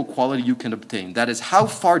perceptual quality you can obtain. That is, how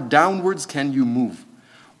far downwards can you move?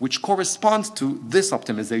 Which corresponds to this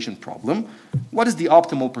optimization problem. What is the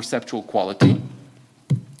optimal perceptual quality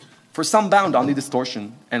for some bound on the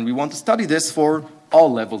distortion? And we want to study this for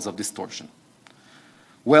all levels of distortion.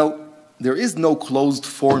 Well, there is no closed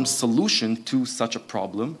form solution to such a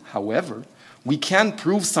problem. However, we can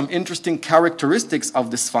prove some interesting characteristics of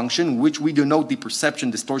this function, which we denote the perception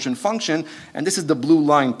distortion function, and this is the blue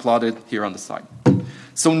line plotted here on the side.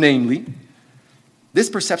 So namely, this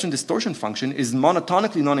perception distortion function is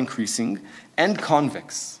monotonically non-increasing and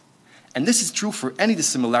convex. And this is true for any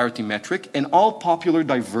dissimilarity metric and all popular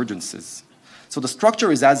divergences. So the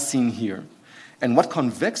structure is as seen here. And what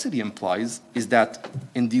convexity implies is that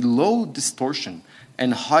in the low distortion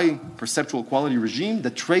and high perceptual quality regime, the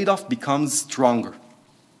trade-off becomes stronger.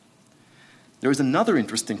 There is another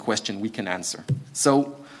interesting question we can answer.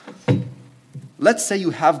 So let's say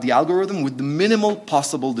you have the algorithm with the minimal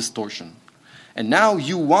possible distortion. And now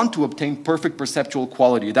you want to obtain perfect perceptual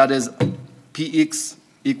quality. That is, Px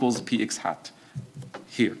equals Px hat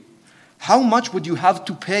here. How much would you have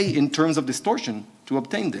to pay in terms of distortion to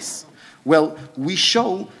obtain this? Well, we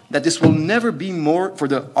show that this will never be more, for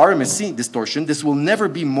the RMSE distortion, this will never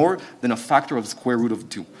be more than a factor of square root of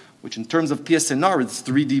 2. which in terms of PSNR is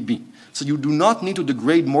 3 dB. So you do not need to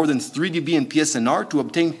degrade more than 3 dB in PSNR to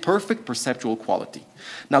obtain perfect perceptual quality.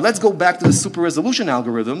 Now let's go back to the super resolution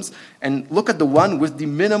algorithms and look at the one with the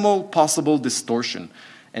minimal possible distortion.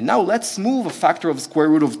 And now let's move a factor of square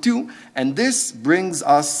root of 2, and this brings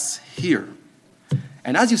us here.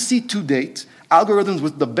 And as you see to date, algorithms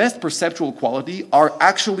with the best perceptual quality are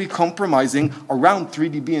actually compromising around 3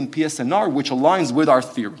 dB in PSNR, which aligns with our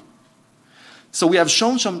theory. So we have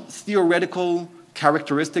shown some theoretical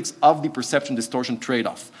characteristics of the perception distortion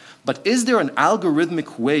trade-off. But is there an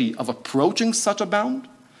algorithmic way of approaching such a bound?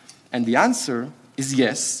 And the answer is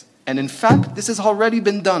yes. And in fact, this has already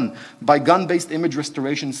been done by gun-based image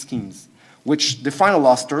restoration schemes, which define a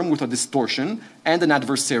loss term with a distortion and an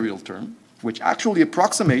adversarial term, which actually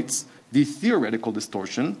approximates the theoretical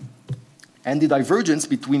distortion and the divergence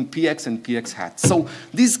between px and px hat. So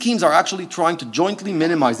these schemes are actually trying to jointly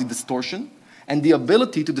minimize the distortion and the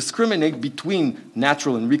ability to discriminate between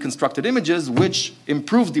natural and reconstructed images, which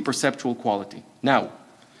improves the perceptual quality. Now,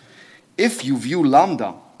 if you view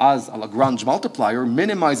lambda as a Lagrange multiplier,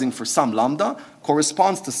 minimizing for some lambda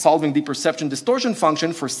corresponds to solving the perception distortion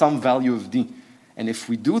function for some value of d. And if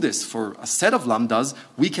we do this for a set of lambdas,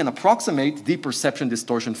 we can approximate the perception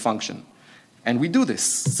distortion function. And we do this.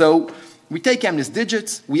 So we take MNIST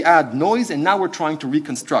digits, we add noise, and now we're trying to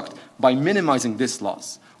reconstruct by minimizing this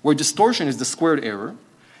loss, where distortion is the squared error,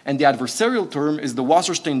 and the adversarial term is the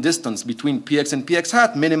Wasserstein distance between px and px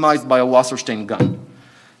hat minimized by a Wasserstein gun.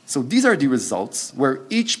 So these are the results, where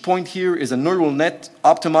each point here is a neural net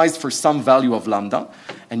optimized for some value of lambda.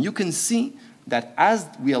 And you can see that as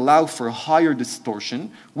we allow for higher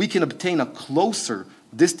distortion, we can obtain a closer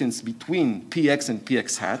distance between px and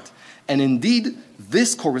px hat. And indeed,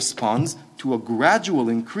 this corresponds to a gradual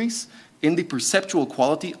increase in the perceptual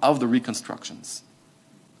quality of the reconstructions.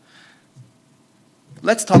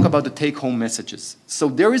 Let's talk about the take-home messages. So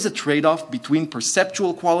there is a trade-off between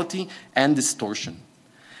perceptual quality and distortion.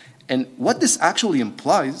 And what this actually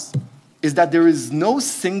implies is that there is no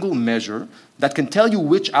single measure that can tell you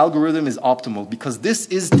which algorithm is optimal, because this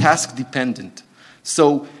is task-dependent.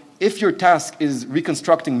 So if your task is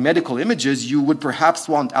reconstructing medical images, you would perhaps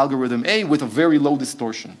want algorithm A with a very low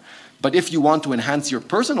distortion. But if you want to enhance your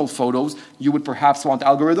personal photos, you would perhaps want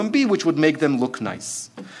algorithm B, which would make them look nice.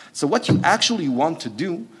 So what you actually want to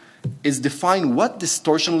do is define what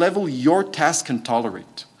distortion level your task can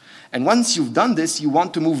tolerate. And once you've done this, you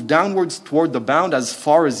want to move downwards toward the bound as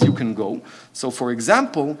far as you can go. So for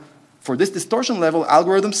example, for this distortion level,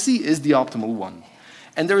 algorithm C is the optimal one.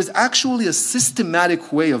 And there is actually a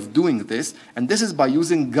systematic way of doing this, and this is by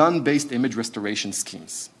using gun-based image restoration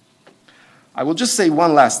schemes. I will just say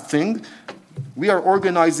one last thing. We are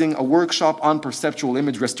organizing a workshop on perceptual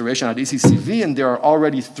image restoration at ECCV, and there are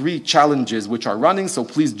already 3 challenges which are running, so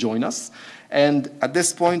please join us. And at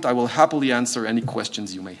this point, I will happily answer any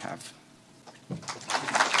questions you may have.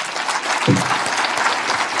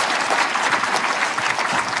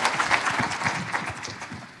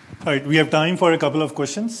 All right, we have time for a couple of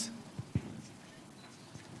questions.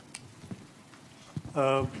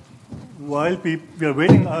 While we are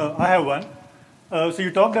waiting, I have one. So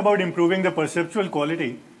you talked about improving the perceptual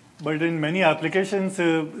quality, but in many applications,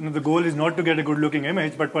 the goal is not to get a good-looking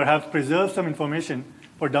image, but perhaps preserve some information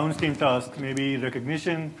for downstream tasks, maybe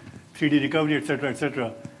recognition, 3D recovery, et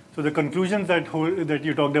cetera, So the conclusions that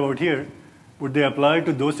you talked about here, would they apply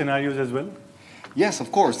to those scenarios as well? Yes,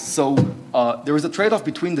 of course. So there is a trade-off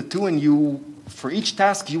between the two, and for each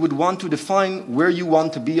task, you would want to define where you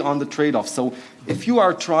want to be on the trade-off. So if you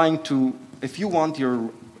want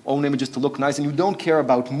your own images to look nice and you don't care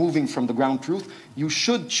about moving from the ground truth, you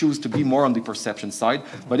should choose to be more on the perception side.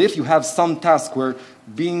 But if you have some task where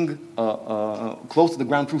being close to the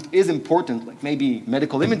ground truth is important, like maybe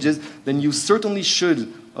medical images, then you certainly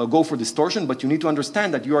should go for distortion, but you need to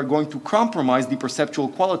understand that you are going to compromise the perceptual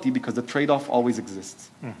quality because the trade-off always exists.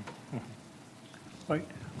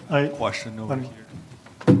 Right. Question over here.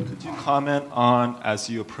 Could you comment on, as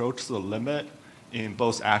you approach the limit in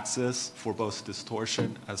both axes for both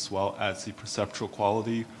distortion as well as the perceptual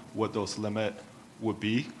quality, what those limit would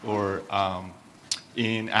be, or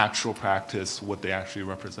in actual practice, what they actually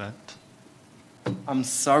represent? I'm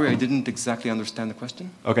sorry, I didn't exactly understand the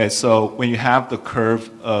question. Okay, so when you have the curve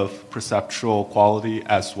of perceptual quality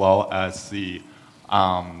as well as the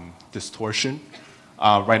distortion,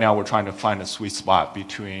 right now we're trying to find a sweet spot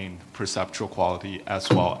between perceptual quality as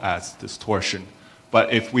well as distortion.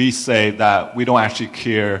 But if we say that we don't actually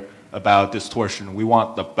care about distortion, we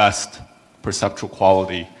want the best perceptual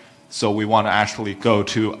quality, so we want to actually go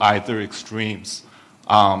to either extremes,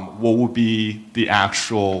 what would be the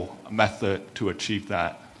actual method to achieve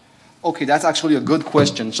that? Okay, that's actually a good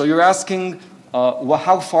question. So you're asking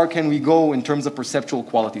how far can we go in terms of perceptual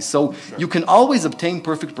quality? So you can always obtain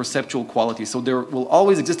perfect perceptual quality. So there will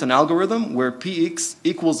always exist an algorithm where Px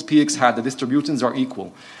equals Px hat, the distributions are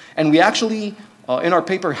equal. And we actually, in our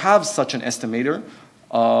paper, have such an estimator.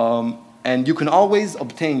 And you can always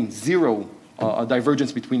obtain zero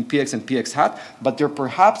divergence between Px and Px hat, but there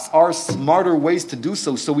perhaps are smarter ways to do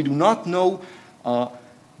so. So we do not know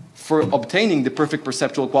for obtaining the perfect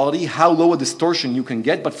perceptual quality how low a distortion you can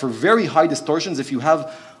get, but for very high distortions, if you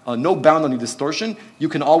have no bound on the distortion, you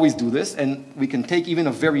can always do this. And we can take even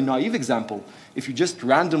a very naive example. If you just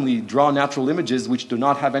randomly draw natural images which do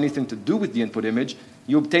not have anything to do with the input image,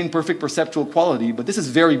 you obtain perfect perceptual quality, but this is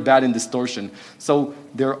very bad in distortion. So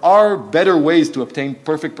there are better ways to obtain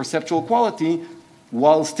perfect perceptual quality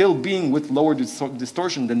while still being with lower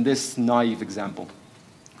distortion than this naive example.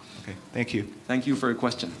 Okay, thank you. Thank you for your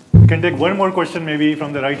question. We can take one more question maybe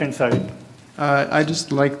from the right-hand side. I'd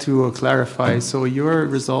just like to clarify. So your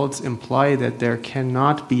results imply that there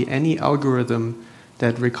cannot be any algorithm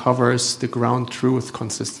that recovers the ground truth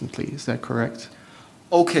consistently. Is that correct?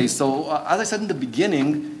 Okay, so as I said in the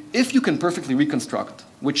beginning, if you can perfectly reconstruct,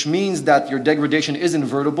 which means that your degradation is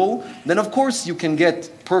invertible, then of course you can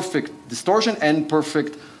get perfect distortion and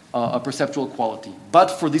perfect perceptual quality.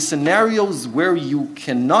 But for the scenarios where you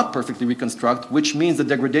cannot perfectly reconstruct, which means the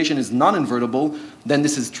degradation is non-invertible, then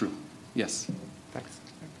this is true. Yes. Thanks.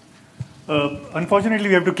 Unfortunately,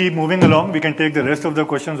 we have to keep moving along. We can take the rest of the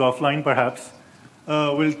questions offline, perhaps.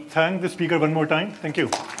 We'll thank the speaker one more time. Thank you.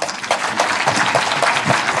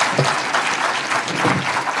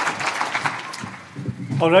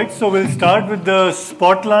 All right, so we'll start with the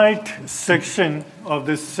spotlight section of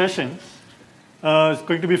this session. It's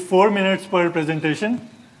going to be 4 minutes per presentation.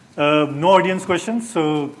 No audience questions,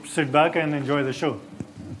 so sit back and enjoy the show.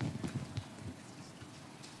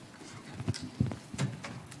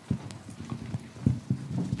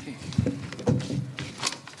 Okay.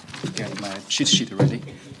 Get my cheat sheet ready.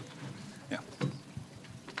 Yeah.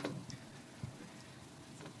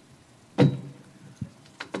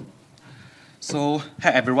 So, hi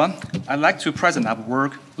everyone. I'd like to present our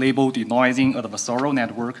work labeled Denoising Adversarial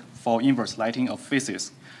Network for Inverse Lighting of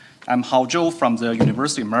Faces. I'm Zhou from the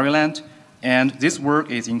University of Maryland, and this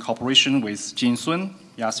work is in cooperation with Jin Sun,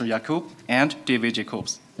 Yaser Yacoob, and David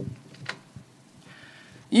Jacobs.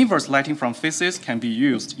 Inverse lighting from faces can be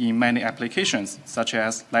used in many applications, such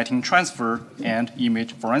as lighting transfer and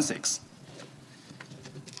image forensics.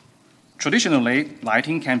 Traditionally,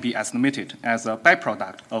 lighting can be estimated as a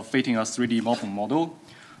byproduct of fitting a 3D morphing model,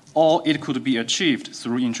 or it could be achieved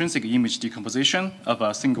through intrinsic image decomposition of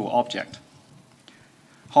a single object.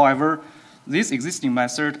 However, these existing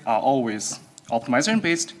methods are always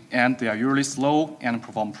optimization-based, and they are usually slow and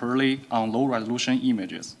perform poorly on low-resolution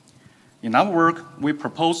images. In our work, we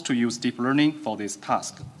propose to use deep learning for this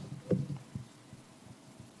task.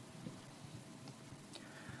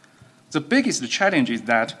 The biggest challenge is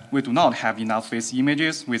that we do not have enough face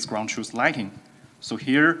images with ground truth lighting. So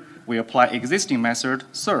here, we apply existing method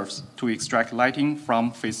SURFs to extract lighting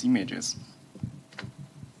from face images.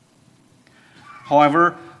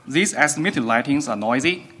 However, these estimated lightings are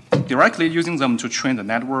noisy. Directly using them to train the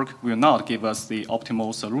network will not give us the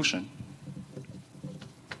optimal solution.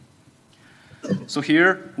 So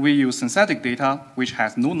here, we use synthetic data which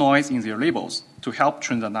has no noise in their labels to help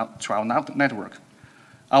train our network.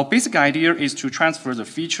 Our basic idea is to transfer the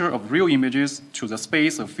feature of real images to the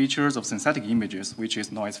space of features of synthetic images, which is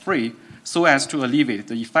noise-free, so as to alleviate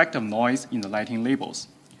the effect of noise in the lighting labels.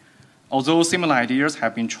 Although similar ideas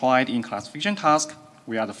have been tried in classification tasks,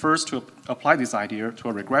 we are the first to apply this idea to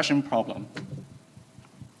a regression problem.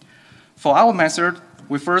 For our method,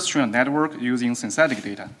 we first train a network using synthetic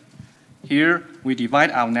data. Here, we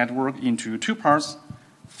divide our network into two parts: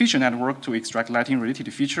 feature network to extract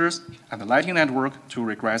lighting-related features, and the lighting network to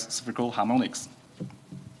regress spherical harmonics.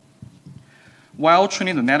 While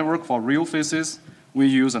training the network for real faces, we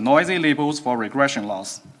use noisy labels for regression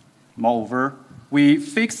loss. Moreover, we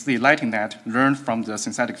fix the lighting net learned from the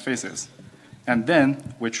synthetic faces. And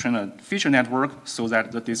then we train a feature network so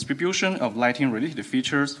that the distribution of lighting-related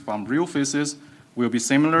features from real faces will be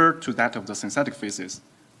similar to that of the synthetic faces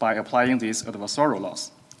by applying this adversarial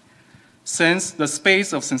loss. Since the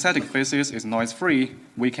space of synthetic faces is noise-free,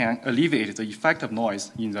 we can alleviate the effect of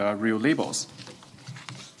noise in the real labels.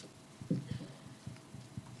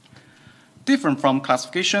 Different from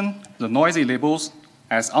classification, the noisy labels,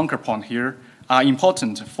 as anchor point here, are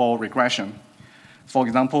important for regression. For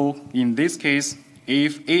example, in this case,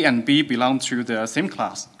 if A and B belong to the same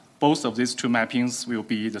class, both of these two mappings will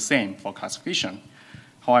be the same for classification.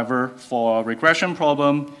 However, for a regression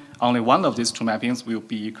problem, only one of these two mappings will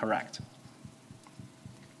be correct.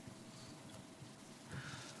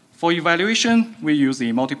 For evaluation, we use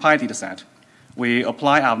the multiply dataset. We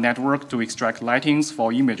apply our network to extract lightings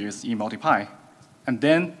for images in multiply. And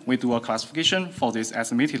then we do a classification for these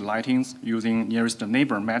estimated lightings using nearest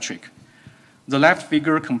neighbor metric. The left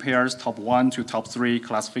figure compares top 1 to top 3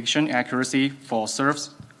 classification accuracy for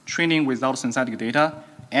surfs, training without synthetic data,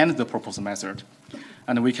 and the proposed method.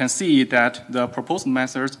 And we can see that the proposed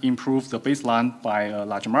method improves the baseline by a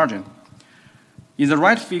large margin. In the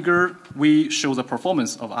right figure, we show the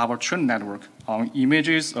performance of our trained network on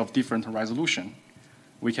images of different resolution.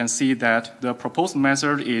 We can see that the proposed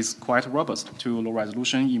method is quite robust to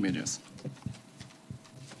low-resolution images.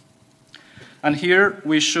 And here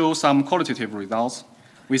we show some qualitative results.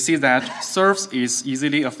 We see that surface is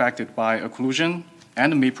easily affected by occlusion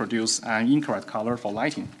and may produce an incorrect color for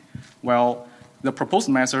lighting, while the proposed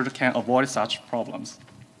method can avoid such problems.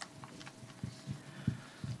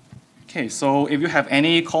 Okay, so if you have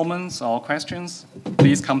any comments or questions,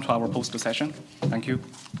 please come to our poster session. Thank you.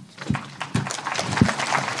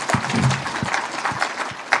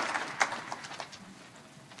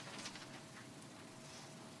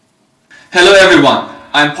 Hello everyone,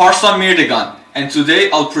 I'm Parsa Mirdehghan, and today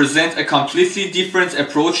I'll present a completely different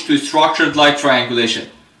approach to structured light triangulation.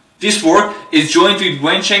 This work is joined with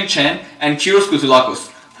Wenzheng Chen and Kyros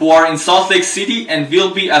Koutoulas, who are in Salt Lake City and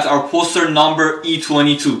will be at our poster number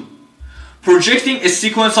E22. Projecting a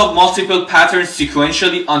sequence of multiple patterns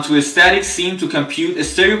sequentially onto a static scene to compute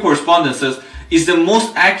stereo correspondences is the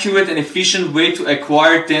most accurate and efficient way to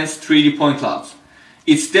acquire dense 3D point clouds.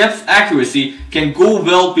 Its depth accuracy can go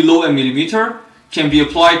well below a millimeter, can be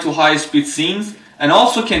applied to high-speed scenes, and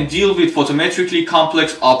also can deal with photometrically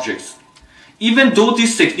complex objects. Even though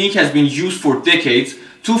this technique has been used for decades,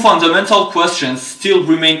 two fundamental questions still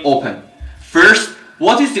remain open. First,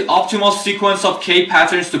 what is the optimal sequence of K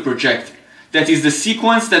patterns to project? That is the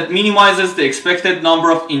sequence that minimizes the expected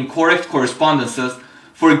number of incorrect correspondences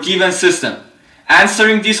for a given system.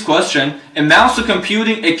 Answering this question amounts to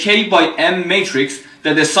computing a K by M matrix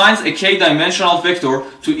that assigns a K-dimensional vector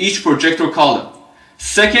to each projector column.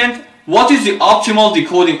 Second, what is the optimal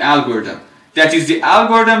decoding algorithm? That is the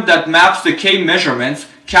algorithm that maps the K measurements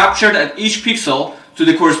captured at each pixel to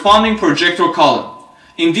the corresponding projector column.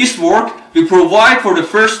 In this work, we provide for the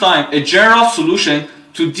first time a general solution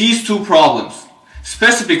to these two problems.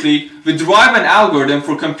 Specifically, we derive an algorithm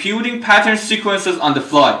for computing pattern sequences on the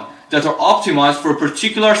fly that are optimized for a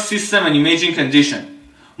particular system and imaging condition.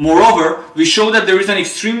 Moreover, we show that there is an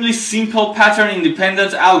extremely simple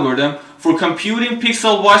pattern-independent algorithm for computing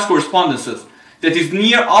pixel-wise correspondences that is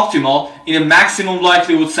near optimal in a maximum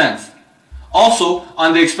likelihood sense. Also,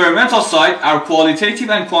 on the experimental side, our qualitative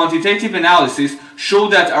and quantitative analysis show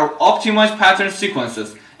that our optimized pattern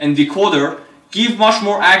sequences and decoder give much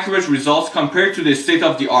more accurate results compared to the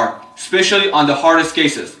state-of-the-art, especially on the hardest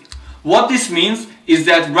cases. What this means is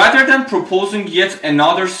that rather than proposing yet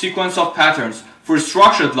another sequence of patterns for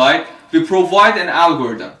structured light, we provide an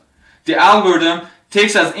algorithm. The algorithm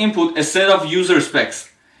takes as input a set of user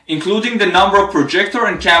specs, including the number of projector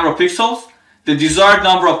and camera pixels, the desired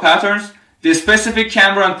number of patterns, the specific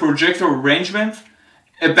camera and projector arrangement,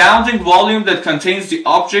 a bounding volume that contains the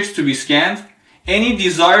objects to be scanned, any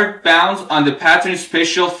desired bounds on the pattern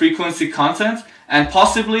spatial frequency content, and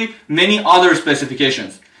possibly many other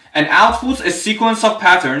specifications, and outputs a sequence of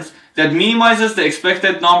patterns that minimizes the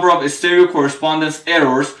expected number of stereo correspondence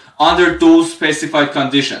errors under those specified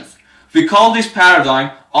conditions. We call this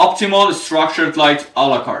paradigm optimal structured light a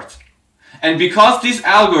la carte. And because this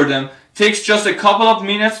algorithm takes just a couple of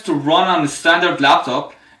minutes to run on a standard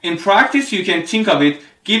laptop, in practice you can think of it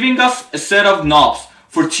giving us a set of knobs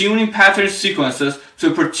for tuning pattern sequences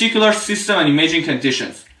to a particular system and imaging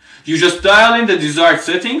conditions. You just dial in the desired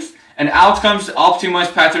settings and out comes the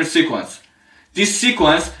optimized pattern sequence. This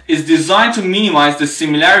sequence is designed to minimize the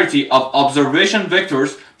similarity of observation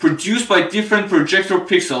vectors produced by different projector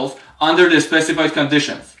pixels under the specified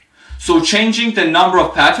conditions. So changing the number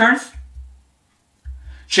of patterns,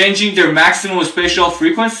 changing their maximum spatial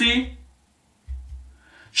frequency,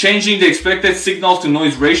 changing the expected signal to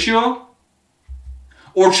noise ratio,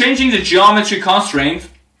 or changing the geometry constraint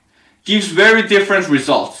gives very different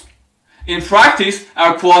results. In practice,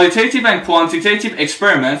 our qualitative and quantitative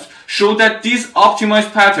experiments show that these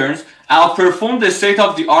optimized patterns outperform the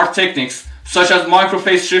state-of-the-art techniques such as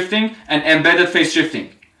microphase shifting and embedded phase shifting.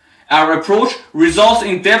 Our approach results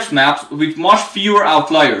in depth maps with much fewer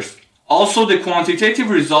outliers. Also, the quantitative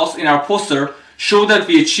results in our poster show that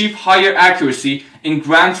we achieve higher accuracy in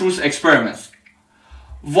ground truth experiments.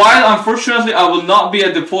 While unfortunately I will not be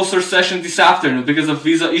at the poster session this afternoon because of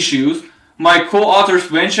visa issues, my co-authors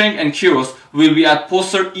Wenzheng and Kiros will be at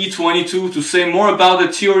poster E22 to say more about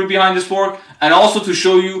the theory behind this work and also to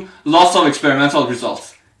show you lots of experimental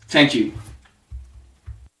results. Thank you.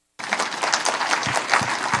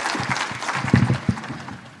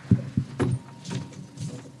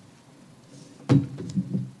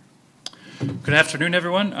 Good afternoon,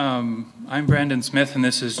 everyone. I'm Brandon Smith, and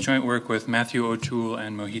this is joint work with Matthew O'Toole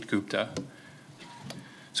and Mohit Gupta.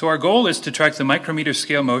 So our goal is to track the micrometer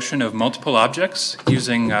scale motion of multiple objects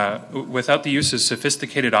using, without the use of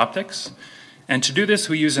sophisticated optics. And to do this,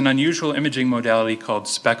 we use an unusual imaging modality called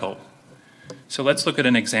speckle. So let's look at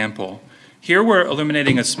an example. Here we're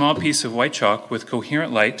illuminating a small piece of white chalk with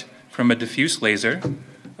coherent light from a diffuse laser.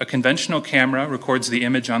 A conventional camera records the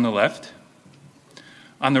image on the left.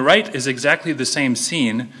 On the right is exactly the same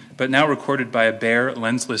scene, but now recorded by a bare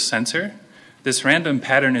lensless sensor. This random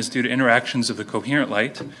pattern is due to interactions of the coherent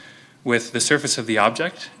light with the surface of the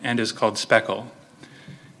object and is called speckle.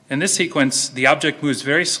 In this sequence, the object moves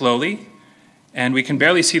very slowly, and we can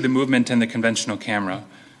barely see the movement in the conventional camera.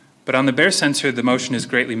 But on the bare sensor, the motion is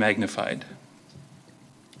greatly magnified.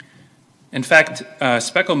 In fact,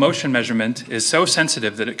 speckle motion measurement is so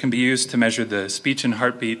sensitive that it can be used to measure the speech and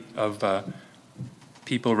heartbeat of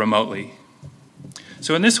people remotely.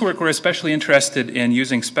 So in this work, we're especially interested in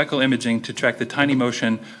using speckle imaging to track the tiny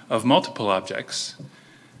motion of multiple objects.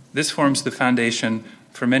 This forms the foundation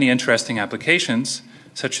for many interesting applications,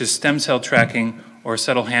 such as stem cell tracking or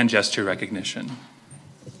subtle hand gesture recognition.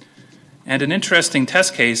 And an interesting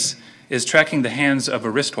test case is tracking the hands of a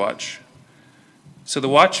wristwatch. So the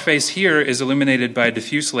watch face here is illuminated by a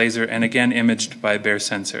diffuse laser and again imaged by a bare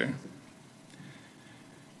sensor.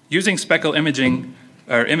 Using speckle imaging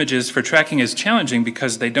or images for tracking is challenging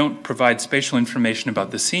because they don't provide spatial information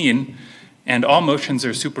about the scene, and all motions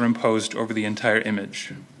are superimposed over the entire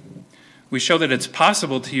image. We show that it's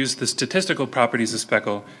possible to use the statistical properties of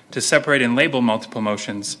speckle to separate and label multiple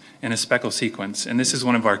motions in a speckle sequence, and this is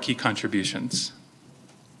one of our key contributions.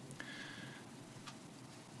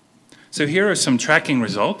 So here are some tracking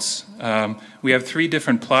results. We have 3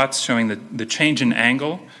 different plots showing the change in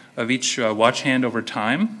angle of each watch hand over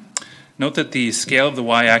time. Note that the scale of the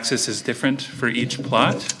y-axis is different for each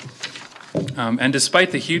plot. And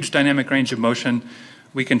despite the huge dynamic range of motion,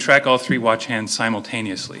 we can track all 3 watch hands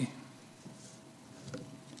simultaneously.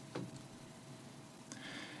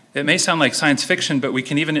 It may sound like science fiction, but we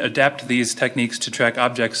can even adapt these techniques to track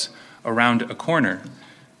objects around a corner.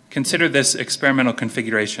 Consider this experimental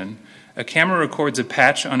configuration. A camera records a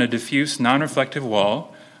patch on a diffuse, non-reflective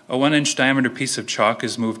wall. A 1-inch diameter piece of chalk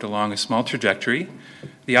is moved along a small trajectory.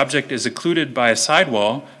 The object is occluded by a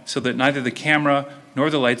sidewall so that neither the camera nor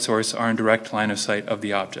the light source are in direct line of sight of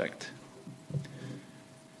the object.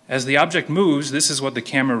 As the object moves, this is what the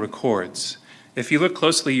camera records. If you look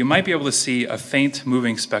closely, you might be able to see a faint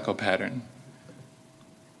moving speckle pattern.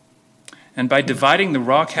 And by dividing the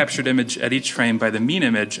raw captured image at each frame by the mean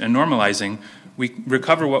image and normalizing, we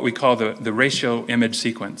recover what we call the ratio image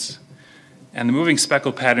sequence. And the moving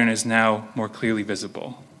speckle pattern is now more clearly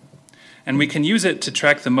visible. And we can use it to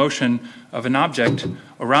track the motion of an object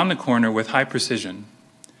around the corner with high precision.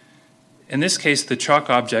 In this case, the chalk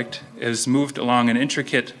object is moved along an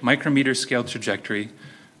intricate micrometer scale trajectory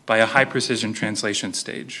by a high precision translation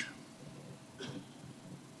stage.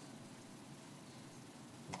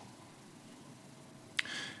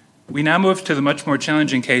 We now move to the much more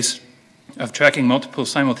challenging case of tracking multiple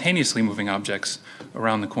simultaneously moving objects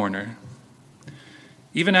around the corner.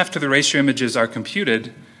 Even after the ratio images are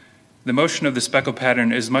computed, the motion of the speckle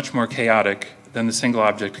pattern is much more chaotic than the single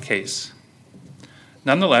object case.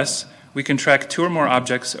 Nonetheless, we can track 2 or more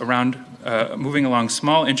objects around, moving along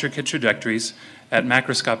small intricate trajectories at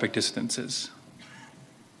macroscopic distances.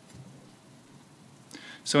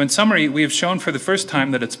 So in summary, we have shown for the first time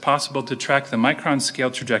that it's possible to track the micron scale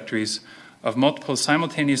trajectories of multiple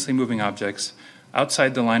simultaneously moving objects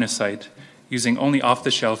outside the line of sight using only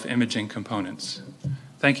off-the-shelf imaging components.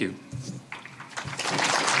 Thank you.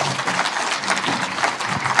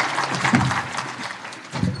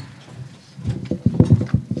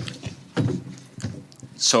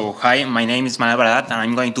 So, hi, my name is Manuel Baradat, and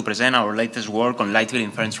I'm going to present our latest work on light field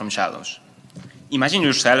inference from shadows. Imagine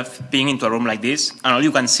yourself being into a room like this, and all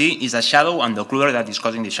you can see is a shadow and the occluder that is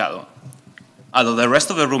causing the shadow. Although the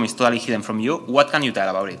rest of the room is totally hidden from you, what can you tell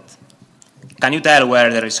about it? Can you tell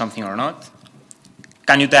whether there is something or not?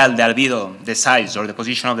 Can you tell the albedo, the size, or the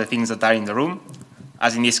position of the things that are in the room?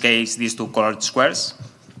 As in this case, these 2 colored squares.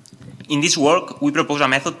 In this work, we propose a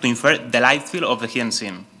method to infer the light field of the hidden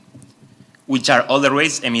scene, which are all the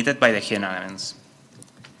rays emitted by the hidden elements.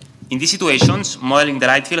 In these situations, modeling the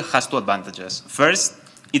light field has two advantages. First,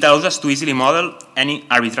 it allows us to easily model any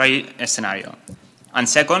arbitrary scenario. And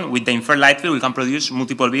second, with the inferred light field, we can produce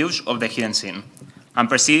multiple views of the hidden scene and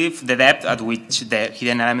perceive the depth at which the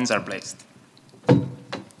hidden elements are placed.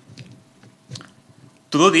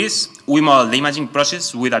 To do this, we model the imaging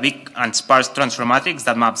process with a big and sparse transfer matrix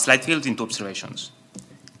that maps light fields into observations.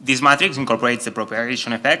 This matrix incorporates the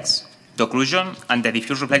propagation effects, the occlusion, and the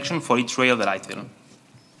diffuse reflection for each ray of the light field.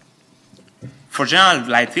 For general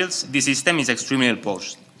light fields, this system is extremely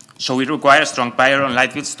ill-posed, so we require a strong prior on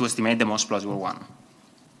light fields to estimate the most plausible one.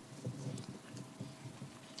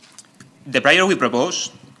 The prior we propose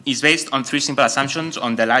is based on three simple assumptions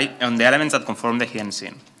on the elements that conform the hidden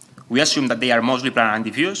scene. We assume that they are mostly planar and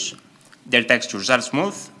diffuse, their textures are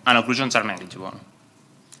smooth, and occlusions are negligible.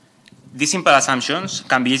 These simple assumptions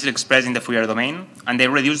can be easily expressed in the Fourier domain, and they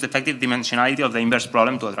reduce the effective dimensionality of the inverse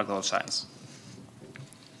problem to a tractable size.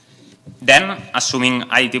 Then, assuming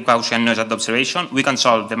additive Gaussian noise at the observation, we can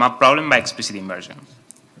solve the map problem by explicit inversion.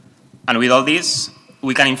 And with all this,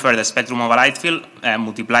 we can infer the spectrum of a light field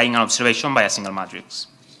multiplying an observation by a single matrix.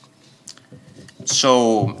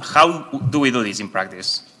 So, how do we do this in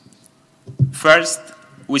practice? First,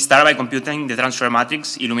 we start by computing the transfer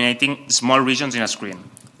matrix illuminating small regions in a screen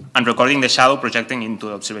and recording the shadow projecting into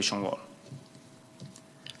the observation wall.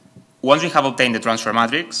 Once we have obtained the transfer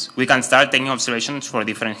matrix, we can start taking observations for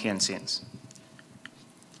different hidden scenes.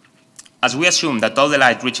 As we assume that all the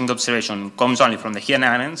light reaching the observation comes only from the hidden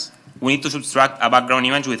elements, we need to subtract a background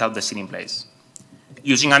image without the scene in place.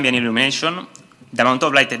 Using ambient illumination, the amount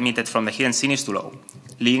of light emitted from the hidden scene is too low,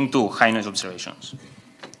 leading to high noise observations.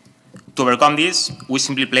 To overcome this, we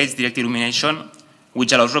simply place direct illumination,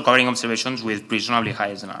 which allows recovering observations with reasonably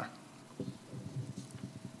high SNR.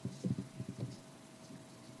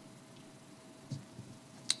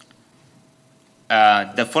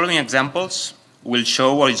 The following examples will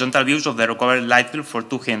show horizontal views of the recovered light field for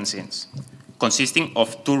two hidden scenes, consisting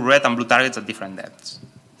of two red and blue targets at different depths.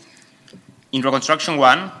 In reconstruction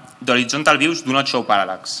 1, the horizontal views do not show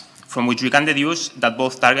parallax, from which we can deduce that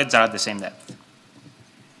both targets are at the same depth.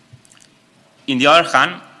 In the other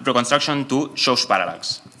hand, reconstruction 2 shows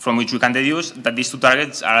parallax, from which we can deduce that these two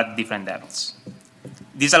targets are at different depths.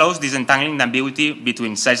 This allows disentangling the ambiguity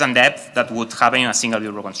between size and depth that would happen in a single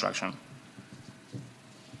view reconstruction.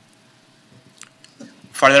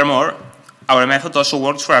 Furthermore, our method also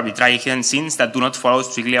works for arbitrary hidden scenes that do not follow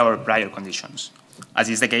strictly our prior conditions, as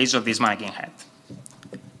is the case of this mannequin head.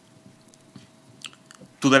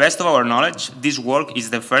 To the best of our knowledge, this work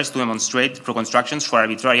is the first to demonstrate reconstructions for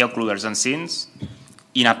arbitrary occluders and scenes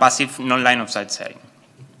in a passive non-line of sight setting.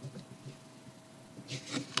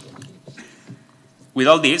 With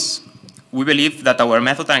all this, we believe that our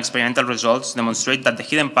method and experimental results demonstrate that the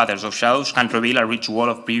hidden patterns of shadows can reveal a rich wall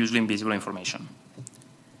of previously invisible information.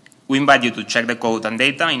 We invite you to check the code and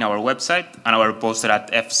data in our website and our poster at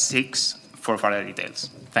F6 for further details.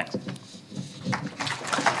 Thanks.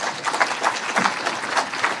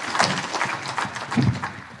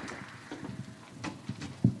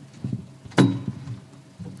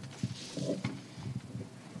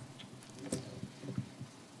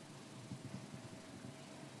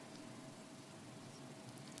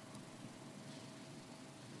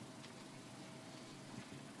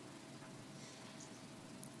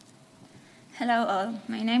 Hello all,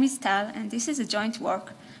 my name is Tal, and this is a joint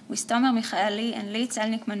work with Tomer Michaeli and Lee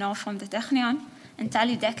Tzelnik Manor from the Technion and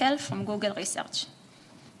Tali Dekel from Google Research.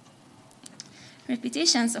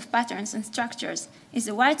 Repetitions of patterns and structures is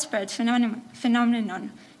a widespread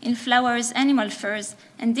phenomenon in flowers, animal furs,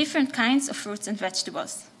 and different kinds of fruits and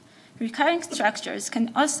vegetables. Recurring structures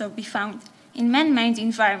can also be found in man-made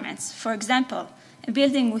environments, for example, a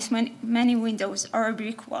building with many windows or a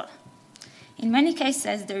brick wall. In many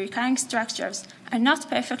cases, the recurring structures are not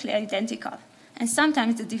perfectly identical, and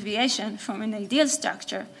sometimes the deviation from an ideal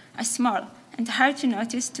structure are small and hard to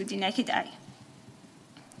notice to the naked eye.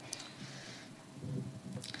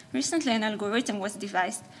 Recently, an algorithm was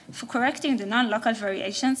devised for correcting the non-local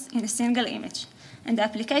variations in a single image, and the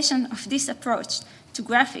application of this approach to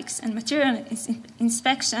graphics and material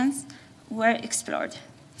inspections were explored.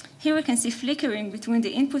 Here we can see flickering between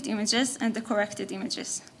the input images and the corrected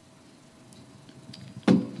images.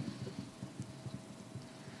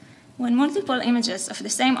 When multiple images of the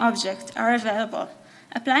same object are available,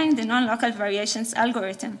 applying the non-local variations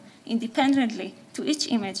algorithm independently to each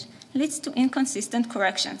image leads to inconsistent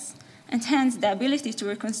corrections, and hence the ability to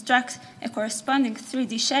reconstruct a corresponding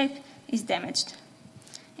 3D shape is damaged.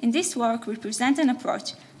 In this work, we present an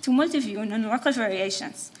approach to multi-view non-local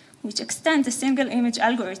variations, which extend the single image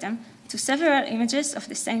algorithm to several images of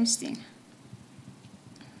the same scene.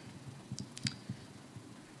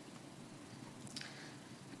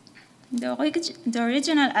 The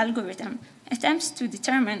original algorithm attempts to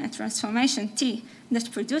determine a transformation T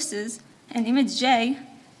that produces an image J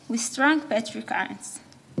with strong patch recurrence.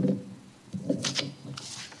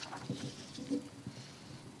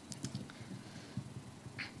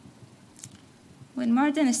 When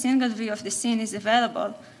more than a single view of the scene is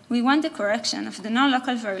available, we want the correction of the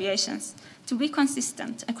non-local variations to be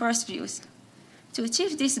consistent across views. To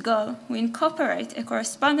achieve this goal, we incorporate a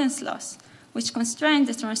correspondence loss, which constrains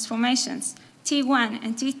the transformations T1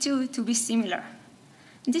 and T2 to be similar.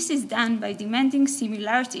 This is done by demanding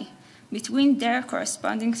similarity between their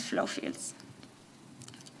corresponding flow fields.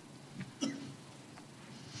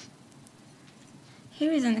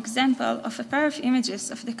 Here is an example of a pair of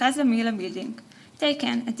images of the Casa Mila building,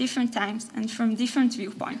 taken at different times and from different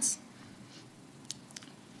viewpoints.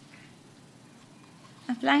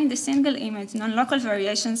 Applying the single image non-local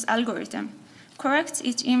variations algorithm corrects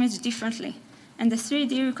each image differently, and the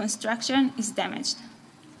 3D reconstruction is damaged.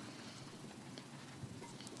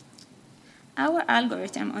 Our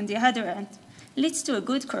algorithm, on the other hand, leads to a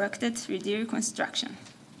good corrected 3D reconstruction.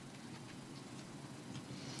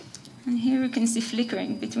 And here you can see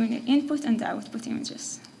flickering between the input and the output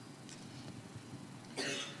images.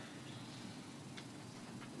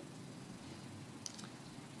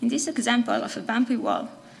 In this example of a bumpy wall,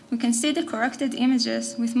 we can see the corrected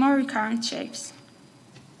images with more recurrent shapes.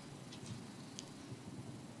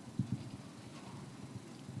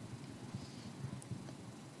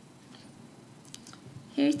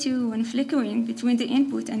 Here too, when flickering between the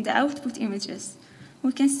input and the output images,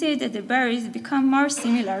 we can see that the berries become more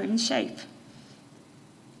similar in shape.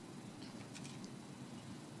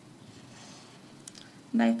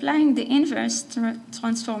 By applying the inverse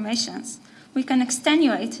transformations, we can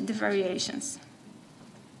extenuate the variations.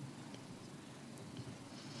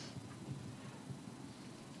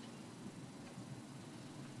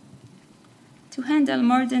 To handle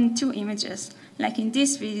more than 2 images, like in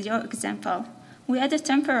this video example, we add a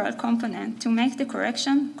temporal component to make the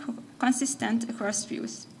correction consistent across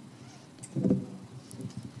views.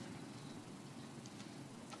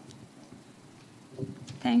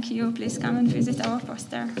 Thank you. Please come and visit our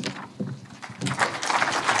poster.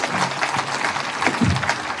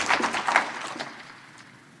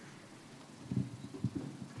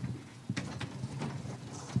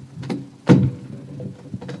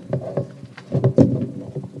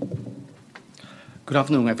 Good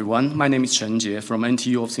afternoon, everyone. My name is Chen from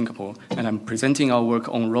NTU of Singapore, and I'm presenting our work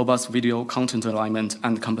on robust video content alignment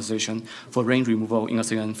and composition for rain removal in a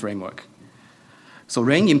CNN framework. So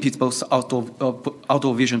rain impedes both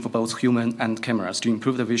outdoor vision for both human and cameras. To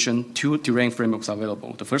improve the vision, 2 terrain frameworks are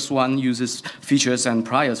available. The first one uses features and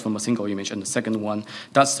priors from a single image, and the second one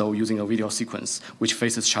does so using a video sequence, which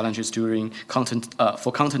faces challenges during content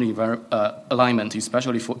alignment,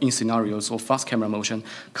 especially in scenarios of fast camera motion,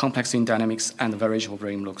 complex scene dynamics, and variation of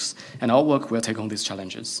rain looks. And our work will take on these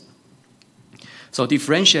challenges. So to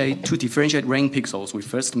differentiate rain pixels, we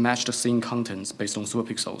first match the scene contents based on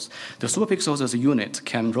superpixels. The superpixels as a unit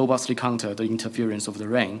can robustly counter the interference of the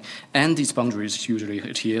rain, and its boundaries usually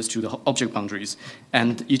adheres to the object boundaries,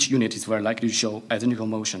 and each unit is very likely to show identical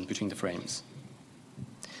motion between the frames.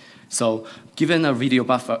 So given a video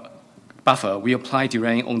buffer, we apply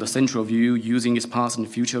terrain on the central view using its past and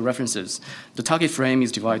future references. The target frame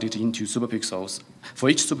is divided into superpixels. For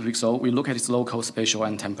each superpixel, we look at its local, spatial,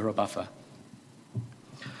 and temporal buffer.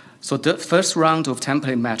 So the first round of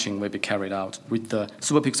template matching will be carried out with the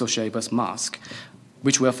superpixel shape as mask,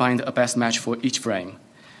 which will find a best match for each frame.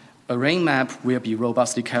 A rain map will be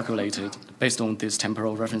robustly calculated based on these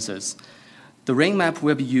temporal references. The rain map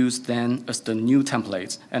will be used then as the new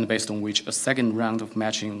template, and based on which a second round of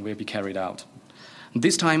matching will be carried out.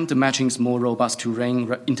 This time, the matching is more robust to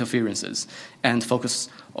rain interferences and focus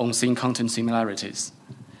on scene content similarities.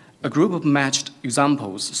 A group of matched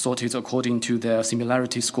examples sorted according to their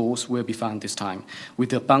similarity scores will be found this time.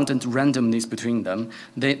 With abundant randomness between them,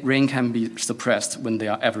 the rain can be suppressed when they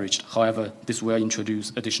are averaged. However, this will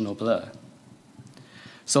introduce additional blur.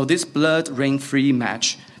 So this blurred rain-free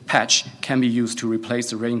patch can be used to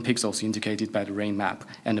replace the rain pixels indicated by the rain map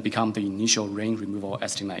and become the initial rain removal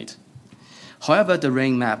estimate. However, the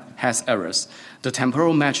rain map has errors. The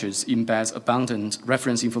temporal matches embed abundant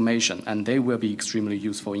reference information, and they will be extremely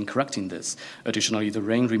useful in correcting this. Additionally, the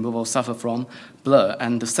rain removal suffers from blur,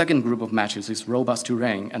 and the second group of matches is robust to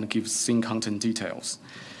rain and gives scene content details.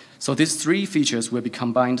 So these 3 features will be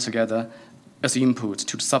combined together as input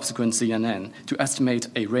to the subsequent CNN to estimate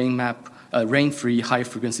a rain map, rain-free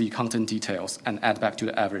high-frequency content details, and add back to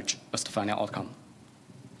the average as the final outcome.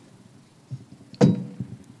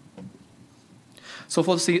 So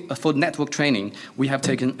for network training, we have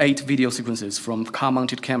taken 8 video sequences from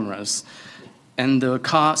car-mounted cameras, and the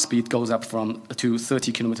car speed goes up to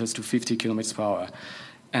 30 kilometers to 50 kilometers per hour.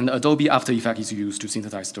 And Adobe After Effects is used to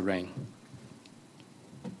synthesize the rain.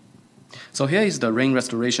 So here is the rain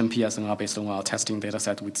restoration PSNR based on our testing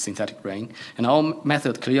dataset with synthetic rain. And our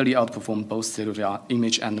method clearly outperformed both state-of-the-art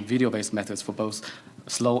image and video-based methods for both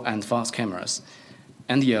slow and fast cameras.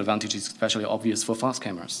 And the advantage is especially obvious for fast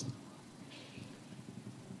cameras.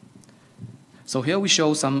 So here we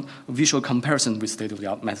show some visual comparison with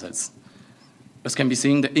state-of-the-art methods. As can be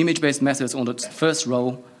seen, the image-based methods on the first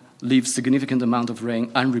row leave significant amount of rain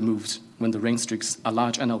unremoved when the rain streaks are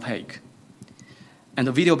large and opaque. And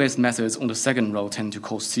the video-based methods on the second row tend to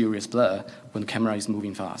cause serious blur when the camera is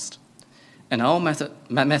moving fast. And our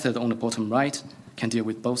method on the bottom right can deal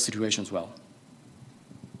with both situations well.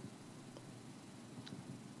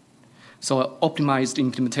 So an optimized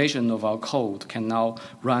implementation of our code can now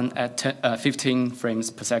run at 15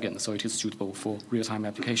 frames per second, so it is suitable for real-time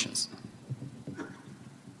applications.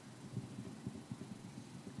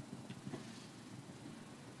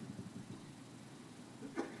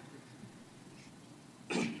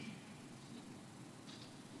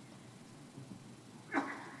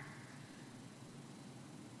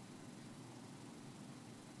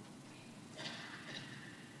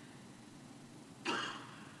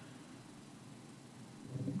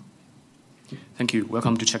 Thank you.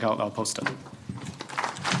 Welcome to check out our poster.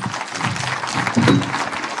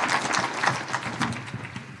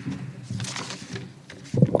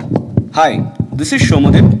 Hi, this is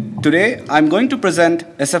Shomodip. Today, I'm going to present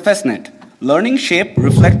SFSNet, Learning Shape,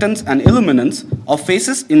 Reflectance, and Illuminance of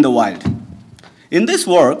Faces in the Wild. In this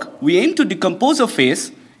work, we aim to decompose a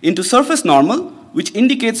face into surface normal, which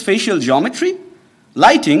indicates facial geometry,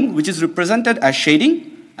 lighting, which is represented as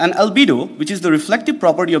shading, and albedo, which is the reflective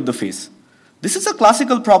property of the face. This is a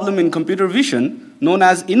classical problem in computer vision known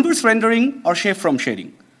as inverse rendering or shape from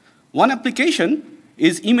shading. One application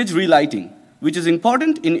is image relighting, which is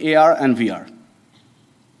important in AR and VR.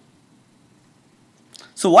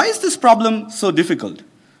 So why is this problem so difficult?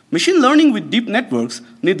 Machine learning with deep networks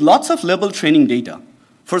need lots of label training data.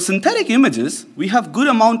 For synthetic images, we have good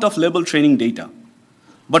amount of label training data.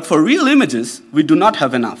 But for real images, we do not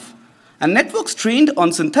have enough. And networks trained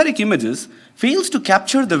on synthetic images fails to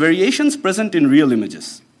capture the variations present in real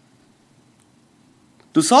images.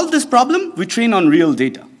 To solve this problem, we train on real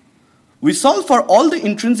data. We solve for all the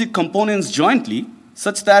intrinsic components jointly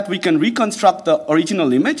such that we can reconstruct the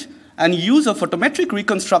original image and use a photometric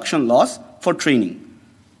reconstruction loss for training.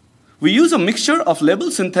 We use a mixture of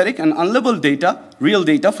labeled synthetic and unlabeled data, real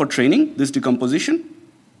data for training this decomposition.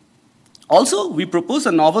 Also, we propose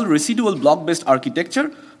a novel residual block-based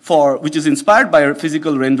architecture which is inspired by a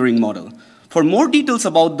physical rendering model. For more details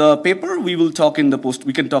about the paper, we can talk in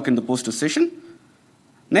the poster session.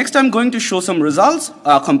 Next, I'm going to show some results,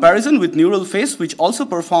 a comparison with neural face, which also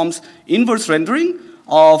performs inverse rendering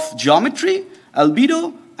of geometry,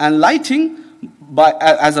 albedo, and lighting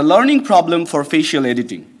as a learning problem for facial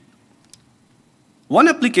editing. One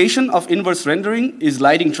application of inverse rendering is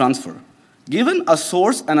lighting transfer. Given a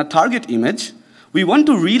source and a target image, we want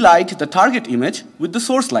to relight the target image with the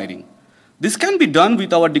source lighting. This can be done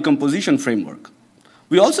with our decomposition framework.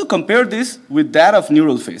 We also compare this with that of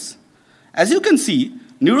neural face. As you can see,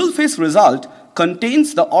 neural face result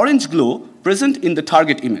contains the orange glow present in the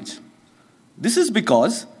target image. This is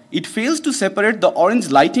because it fails to separate the orange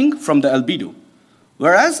lighting from the albedo,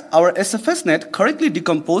 whereas our SFSNet correctly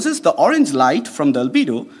decomposes the orange light from the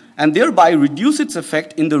albedo and thereby reduce its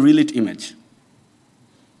effect in the relit image.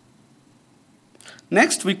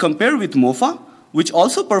 Next, we compare with MOFA, which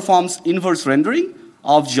also performs inverse rendering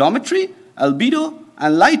of geometry, albedo,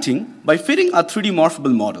 and lighting by fitting a 3D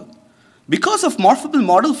morphable model. Because of morphable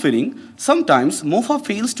model fitting, sometimes MOFA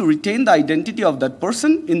fails to retain the identity of that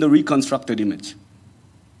person in the reconstructed image.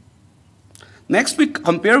 Next, we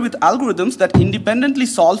compare with algorithms that independently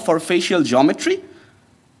solve for facial geometry.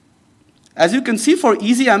 As you can see, for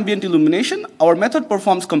easy ambient illumination, our method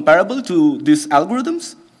performs comparable to these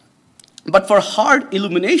algorithms. But for hard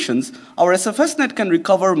illuminations, our SFSNet can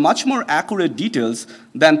recover much more accurate details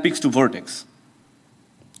than pix to vertex.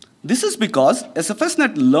 This is because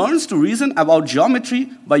SFSNet learns to reason about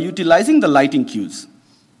geometry by utilizing the lighting cues.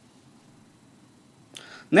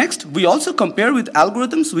 Next, we also compare with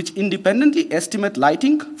algorithms which independently estimate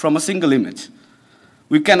lighting from a single image.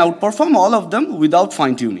 We can outperform all of them without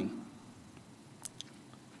fine-tuning.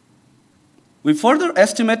 We further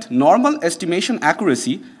estimate normal estimation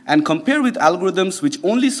accuracy and compare with algorithms which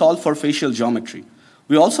only solve for facial geometry.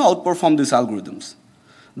 We also outperform these algorithms.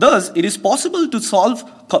 Thus, it is possible to solve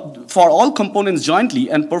for all components jointly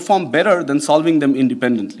and perform better than solving them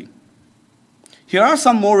independently. Here are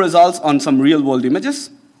some more results on some real-world images.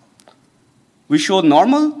 We show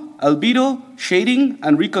normal, albedo, shading,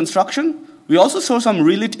 and reconstruction. We also show some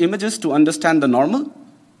relit images to understand the normal.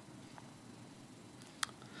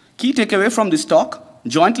 Key takeaway from this talk,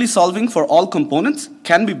 jointly solving for all components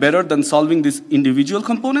can be better than solving these individual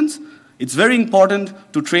components. It's very important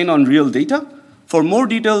to train on real data. For more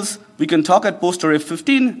details, we can talk at poster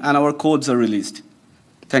F15 and our codes are released.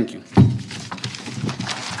 Thank you.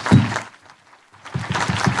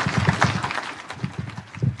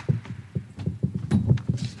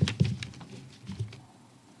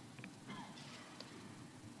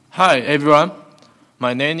 Hi, everyone.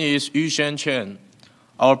 My name is Yushen Chen.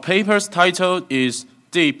 Our paper's title is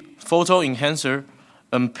Deep Photo Enhancer,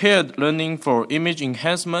 Unpaired Learning for Image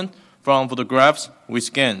Enhancement from Photographs with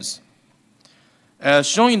Scans. As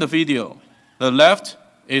shown in the video, the left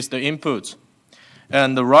is the input,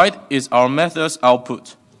 and the right is our method's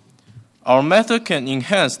output. Our method can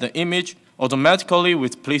enhance the image automatically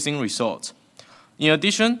with pleasing results. In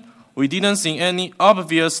addition, we didn't see any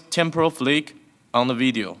obvious temporal flick on the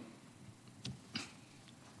video.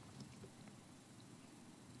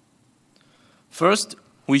 First,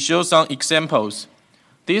 we show some examples.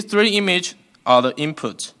 These three images are the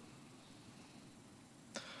input.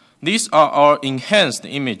 These are our enhanced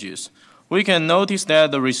images. We can notice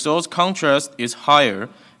that the resource contrast is higher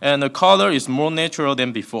and the color is more natural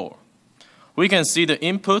than before. We can see the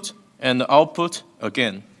input and the output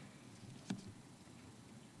again.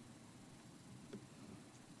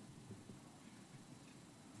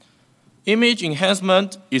 Image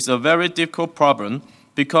enhancement is a very difficult problem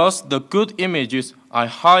because the good images are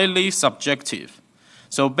highly subjective.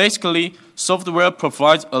 So basically, software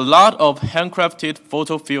provides a lot of handcrafted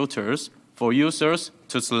photo filters for users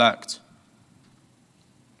to select.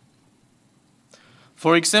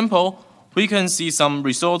 For example, we can see some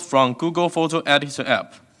results from Google Photo Editor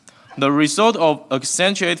app. The result of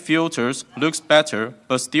accentuate filters looks better,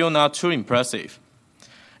 but still not too impressive.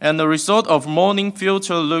 And the result of morning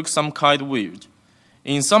filter looks some kind weird.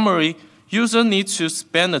 In summary, users need to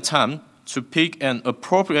spend the time to pick an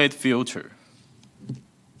appropriate filter.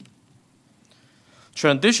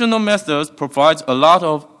 Traditional methods provide a lot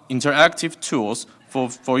of interactive tools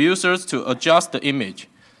for users to adjust the image,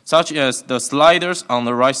 such as the sliders on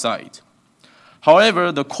the right side.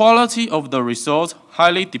 However, the quality of the result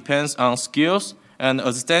highly depends on skills and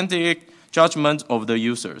aesthetic judgment of the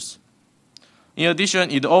users. In addition,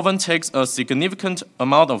 it often takes a significant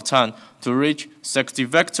amount of time to reach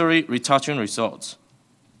satisfactory retouching results.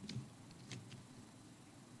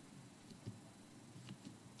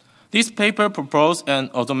 This paper proposed an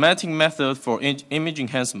automatic method for image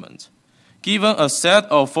enhancement. Given a set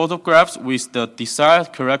of photographs with the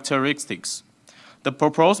desired characteristics, the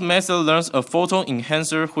proposed method learns a photo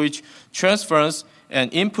enhancer which transfers an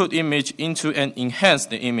input image into an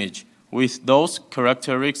enhanced image with those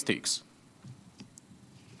characteristics.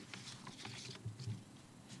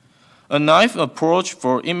 A naive approach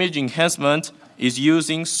for image enhancement is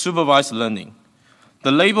using supervised learning.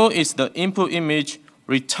 The label is the input image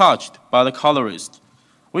retouched by the colorist.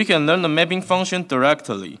 We can learn the mapping function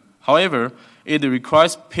directly. However, it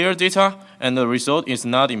requires pair data and the result is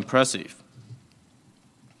not impressive.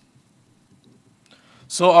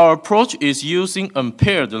 So our approach is using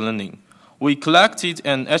unpaired learning. We collected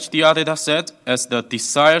an HDR dataset as the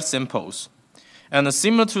desired samples. And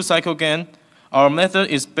similar to CycleGAN, our method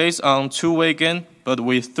is based on two-way GAN, but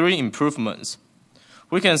with 3 improvements.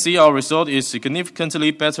 We can see our result is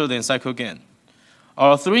significantly better than CycleGAN.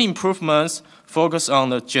 Our 3 improvements focus on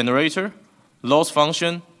the generator, loss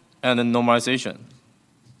function, and the normalization.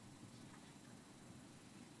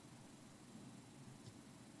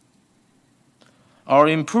 Our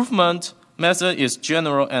improvement method is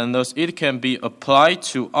general and thus it can be applied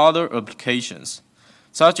to other applications,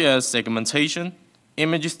 such as segmentation,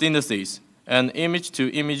 image synthesis, and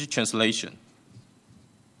image-to-image translation.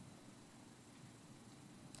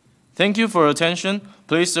 Thank you for your attention.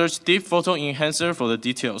 Please search Deep Photo Enhancer for the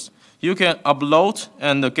details. You can upload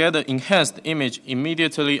and get the enhanced image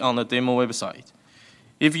immediately on the demo website.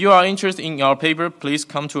 If you are interested in our paper, please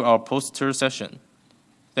come to our poster session.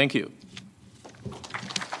 Thank you.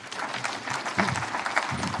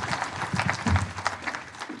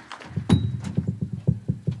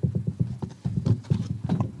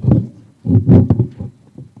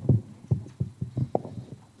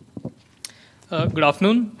 Good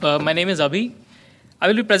afternoon. My name is Abhi. I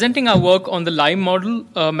will be presenting our work on the LIME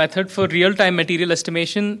model, method for real-time material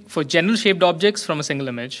estimation for general shaped objects from a single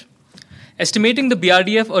image. Estimating the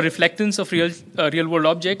BRDF or reflectance of real-world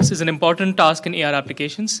objects is an important task in AR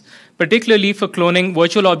applications, particularly for cloning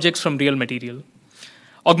virtual objects from real material.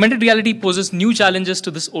 Augmented reality poses new challenges to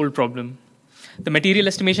this old problem. The material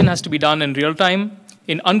estimation has to be done in real time,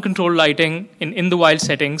 in uncontrolled lighting, in the wild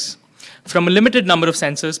settings, from a limited number of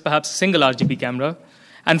sensors, perhaps a single RGB camera,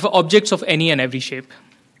 and for objects of any and every shape.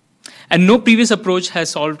 And no previous approach has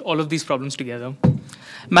solved all of these problems together.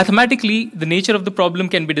 Mathematically, the nature of the problem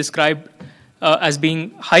can be described as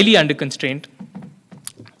being highly under constraint,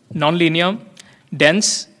 nonlinear,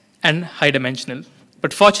 dense, and high dimensional.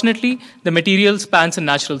 But fortunately, the material spans a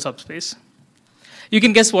natural subspace. You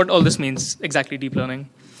can guess what all this means, exactly, deep learning.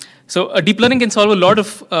 So deep learning can solve a lot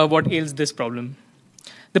of what ails this problem.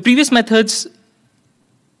 The previous methods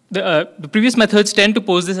tend to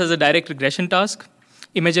pose this as a direct regression task,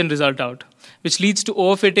 image and result out, which leads to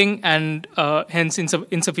overfitting and hence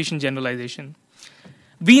insufficient generalization.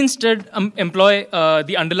 We instead employ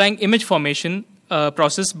the underlying image formation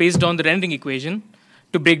process based on the rendering equation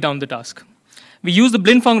to break down the task. We use the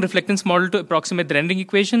Blindfong reflectance model to approximate the rendering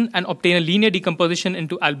equation and obtain a linear decomposition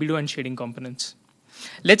into albedo and shading components.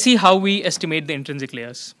 Let's see how we estimate the intrinsic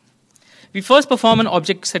layers. We first perform an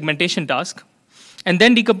object segmentation task and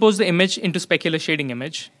then decompose the image into specular shading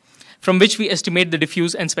image, from which we estimate the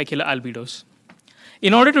diffuse and specular albedos.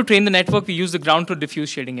 In order to train the network, we use the ground truth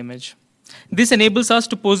diffuse shading image. This enables us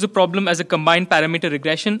to pose the problem as a combined parameter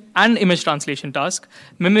regression and image translation task,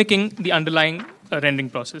 mimicking the underlying rendering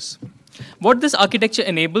process. What this architecture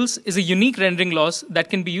enables is a unique rendering loss that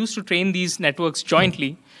can be used to train these networks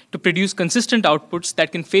jointly to produce consistent outputs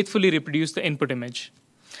that can faithfully reproduce the input image.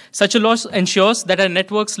 Such a loss ensures that our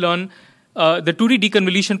networks learn the 2D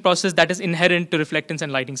deconvolution process that is inherent to reflectance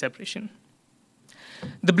and lighting separation.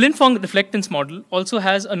 The Blindfong reflectance model also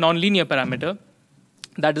has a nonlinear parameter,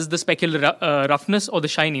 that is the specular roughness or the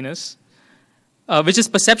shininess, which is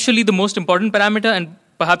perceptually the most important parameter and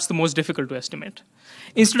perhaps the most difficult to estimate.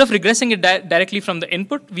 Instead of regressing it directly from the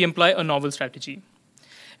input, we employ a novel strategy.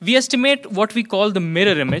 We estimate what we call the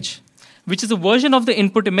mirror image, which is a version of the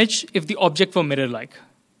input image if the object were mirror-like.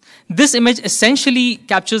 This image essentially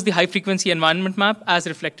captures the high-frequency environment map as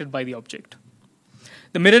reflected by the object.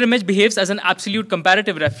 The mirror image behaves as an absolute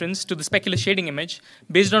comparative reference to the specular shading image,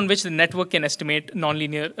 based on which the network can estimate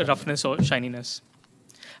nonlinear roughness or shininess.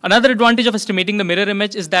 Another advantage of estimating the mirror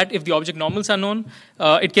image is that if the object normals are known,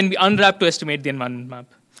 it can be unwrapped to estimate the environment map.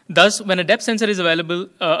 Thus, when a depth sensor is available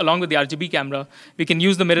along with the RGB camera, we can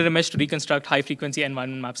use the mirror image to reconstruct high-frequency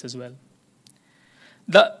environment maps as well.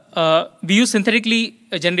 We use synthetically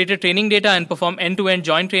generated training data and perform end-to-end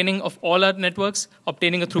joint training of all our networks,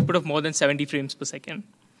 obtaining a throughput of more than 70 frames per second.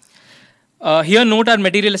 Here, note our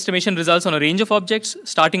material estimation results on a range of objects,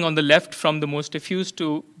 starting on the left from the most diffuse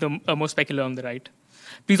to the most specular on the right.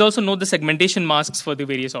 Please also note the segmentation masks for the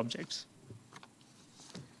various objects.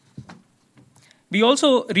 We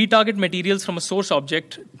also retarget materials from a source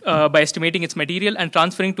object by estimating its material and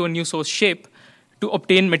transferring to a new source shape to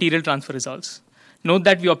obtain material transfer results. Note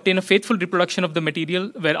that we obtain a faithful reproduction of the material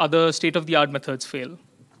where other state-of-the-art methods fail.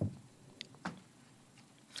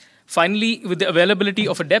 Finally, with the availability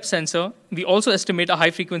of a depth sensor, we also estimate a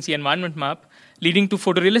high-frequency environment map, leading to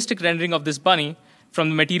photorealistic rendering of this bunny from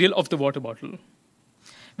the material of the water bottle.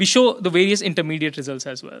 We show the various intermediate results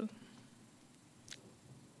as well.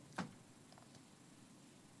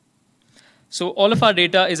 So all of our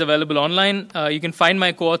data is available online. You can find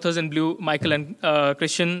my co-authors in blue, Michael and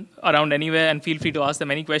Christian, around anywhere, and feel free to ask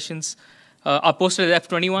them any questions. Are posted at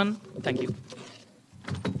F21. Thank you.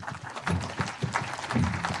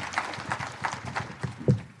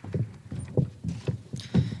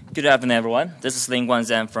 Good afternoon, everyone. This is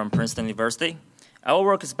Wenzheng from Princeton University. Our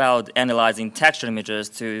work is about analyzing texture images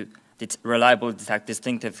to reliably detect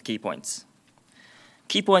distinctive key points.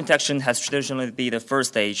 Key point detection has traditionally been the first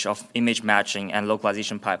stage of image matching and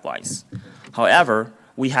localization pipelines. However,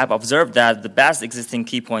 we have observed that the best existing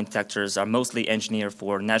key point detectors are mostly engineered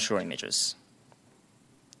for natural images.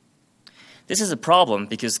 This is a problem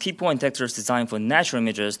because key point detectors designed for natural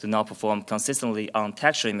images do not perform consistently on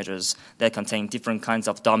texture images that contain different kinds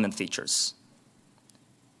of dominant features.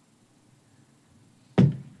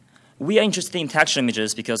 We are interested in texture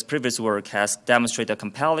images because previous work has demonstrated a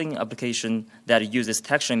compelling application that uses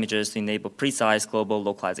texture images to enable precise global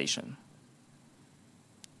localization.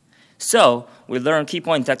 So, we learn key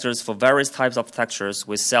point detectors for various types of textures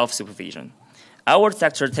with self-supervision. Our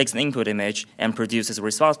detector takes an input image and produces a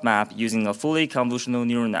response map using a fully convolutional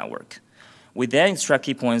neural network. We then extract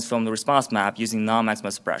key points from the response map using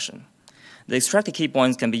non-maximal suppression. The extracted key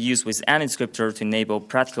points can be used with any descriptor to enable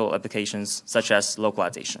practical applications such as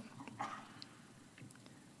localization.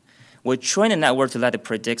 We train a network to let it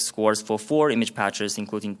predict scores for 4 image patches,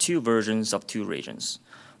 including 2 versions of 2 regions.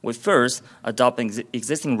 We first adopt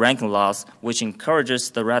existing ranking laws, which encourages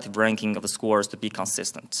the relative ranking of the scores to be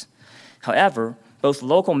consistent. However, both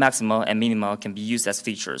local maxima and minima can be used as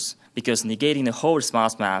features, because negating the whole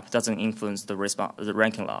response map doesn't influence the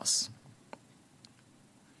ranking laws.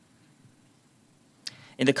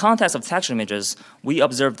 In the context of texture images, we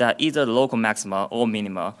observe that either the local maxima or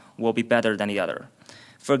minima will be better than the other.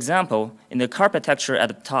 For example, in the carpet texture at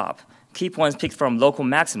the top, key points picked from local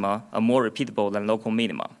maxima are more repeatable than local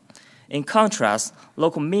minima. In contrast,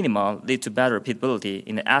 local minima lead to better repeatability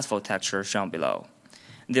in the asphalt texture shown below.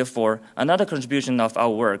 Therefore, another contribution of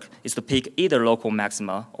our work is to pick either local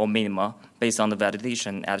maxima or minima based on the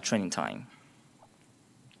validation at training time.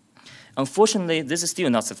 Unfortunately, this is still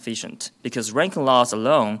not sufficient, because ranking loss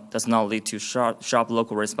alone does not lead to sharp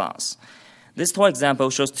local response. This toy example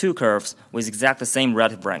shows 2 curves with exactly the same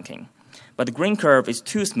relative ranking, but the green curve is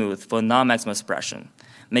too smooth for non-maximum expression,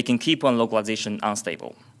 making key point localization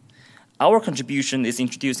unstable. Our contribution is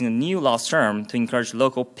introducing a new loss term to encourage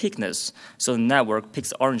local peakness, so the network picks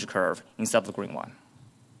the orange curve instead of the green one.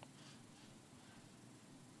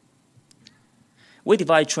 We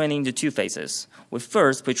divide training into 2 phases. We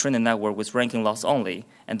first pre-train the network with ranking loss only,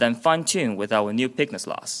 and then fine-tune with our new peakness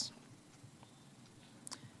loss.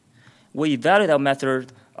 We evaluate our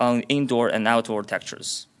method on indoor and outdoor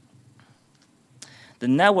textures. The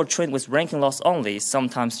network trained with ranking loss only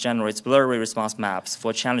sometimes generates blurry response maps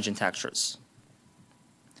for challenging textures.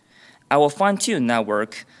 Our fine-tuned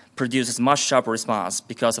network produces much sharper response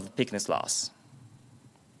because of the peakness loss.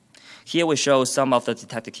 Here we show some of the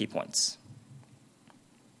detected key points.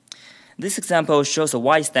 This example shows a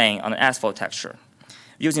white stain on an asphalt texture.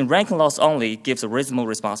 Using ranking loss only gives a reasonable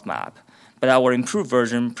response map, but our improved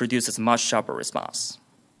version produces much sharper response.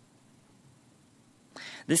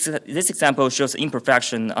 This example shows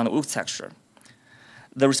imperfection on the wood texture.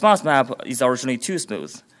 The response map is originally too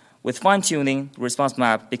smooth. With fine-tuning, the response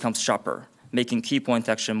map becomes sharper, making key point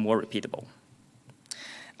detection more repeatable.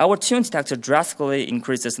 Our tune detector drastically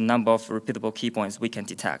increases the number of repeatable key points we can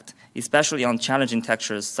detect, especially on challenging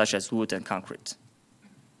textures such as wood and concrete.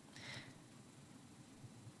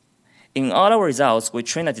 In all our results, we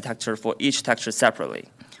train a detector for each texture separately.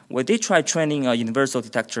 We did try training a universal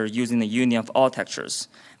detector using the union of all textures,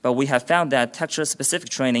 but we have found that texture-specific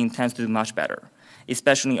training tends to do much better,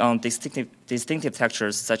 especially on distinctive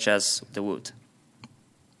textures such as the wood.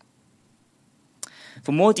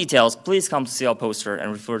 For more details, please come to see our poster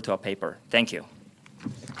and refer to our paper. Thank you.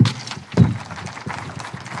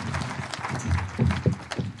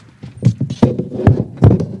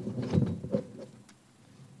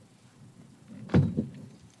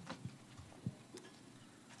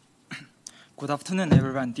 Good afternoon,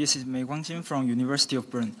 everyone. This is Mei Guangjin from University of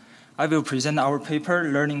Bern. I will present our paper,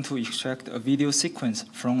 Learning to Extract a Video Sequence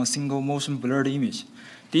from a Single Motion Blurred Image.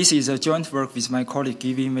 This is a joint work with my colleague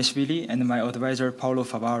Givi Meshvili and my advisor Paulo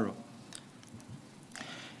Favaro.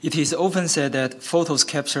 It is often said that photos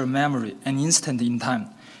capture memory an instant in time.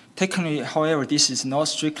 Technically, however, this is not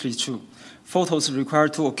strictly true. Photos require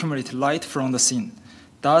to accumulate light from the scene.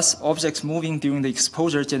 Thus, objects moving during the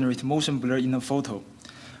exposure generate motion blur in a photo.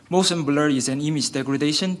 Motion blur is an image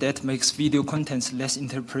degradation that makes video contents less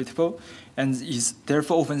interpretable and is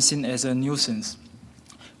therefore often seen as a nuisance.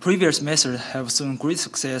 Previous methods have shown great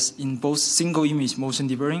success in both single image motion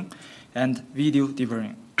deburring and video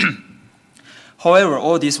deburring. However,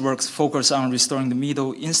 all these works focus on restoring the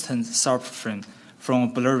middle instant sharp frame from a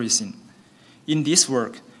blurry scene. In this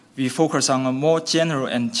work, we focus on a more general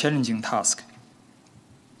and challenging task.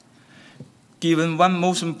 Given one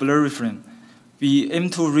motion blurry frame, we aim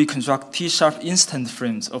to reconstruct T-sharp instant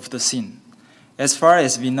frames of the scene. As far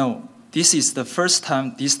as we know, this is the first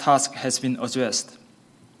time this task has been addressed.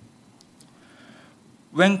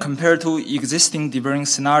 When compared to existing deburring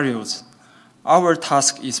scenarios, our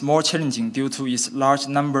task is more challenging due to its large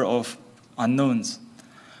number of unknowns.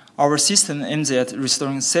 Our system aims at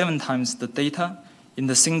restoring 7 times the data in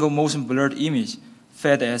the single motion blurred image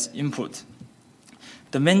fed as input.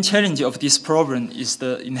 The main challenge of this problem is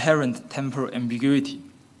the inherent temporal ambiguity.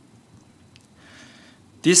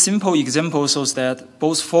 This simple example shows that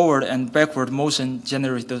both forward and backward motion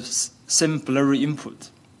generate the same blurry input.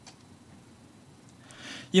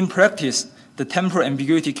 In practice, the temporal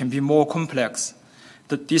ambiguity can be more complex.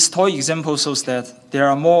 This toy example shows that there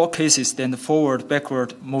are more cases than the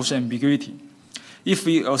forward-backward motion ambiguity. If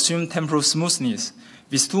we assume temporal smoothness,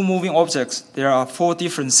 with 2 moving objects, there are 4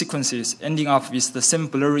 different sequences ending up with the same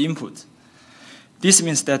blurry input. This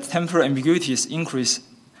means that temporal ambiguities increase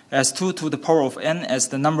as 2 to the power of n as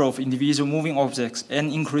the number of individual moving objects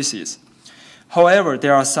n increases. However,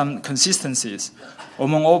 there are some consistencies.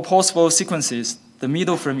 Among all possible sequences, the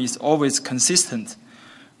middle frame is always consistent.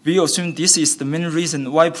 We assume this is the main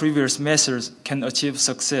reason why previous methods can achieve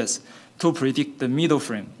success to predict the middle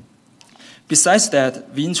frame. Besides that,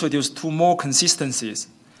 we introduced 2 more consistencies.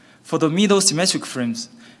 For the middle symmetric frames,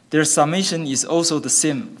 their summation is also the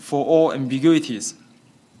same for all ambiguities.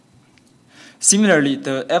 Similarly,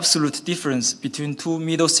 the absolute difference between 2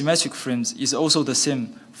 middle symmetric frames is also the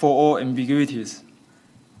same for all ambiguities.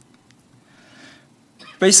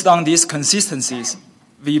 Based on these consistencies,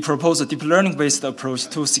 we propose a deep learning-based approach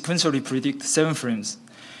to sequentially predict 7 frames.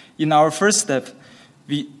 In our first step,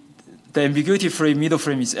 the ambiguity-free middle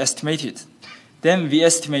frame is estimated. Then we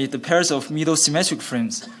estimate the pairs of middle symmetric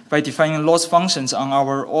frames by defining loss functions on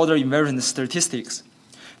our order invariant statistics,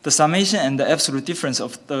 the summation and the absolute difference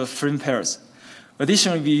of the frame pairs.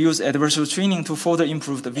 Additionally, we use adversarial training to further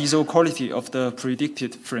improve the visual quality of the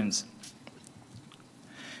predicted frames.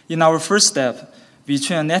 In our first step, we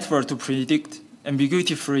train a network to predict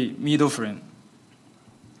ambiguity-free middle frame.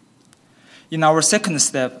 In our second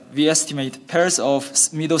step, we estimate pairs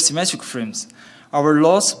of middle symmetric frames. Our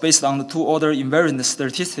loss based on the 2-order invariant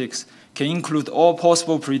statistics can include all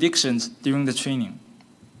possible predictions during the training.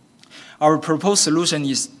 Our proposed solution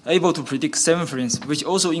is able to predict 7 frames, which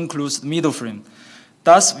also includes the middle frame.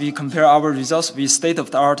 Thus, we compare our results with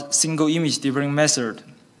state-of-the-art single image deburring method.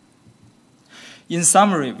 In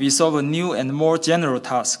summary, we solve a new and more general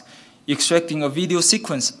task, extracting a video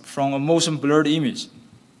sequence from a motion blurred image.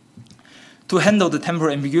 To handle the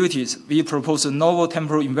temporal ambiguities, we propose a novel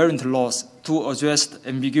temporal invariant loss to address the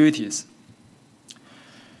ambiguities.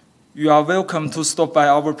 You are welcome to stop by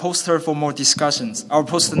our poster for more discussions. Our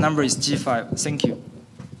poster number is G5. Thank you.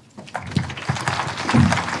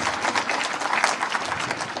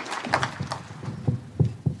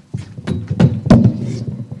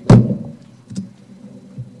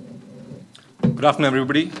 Good afternoon,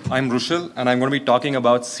 everybody. I'm Ruilin, and I'm going to be talking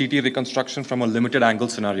about CT reconstruction from a limited angle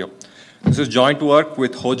scenario. This is joint work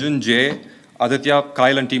with Hojun, Jay, Aditya,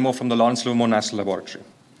 Kyle, and Timo from the Lawrence Livermore National Laboratory.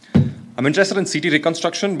 I'm interested in CT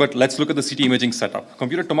reconstruction, but let's look at the CT imaging setup.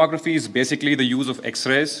 Computed tomography is basically the use of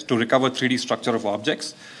X-rays to recover 3D structure of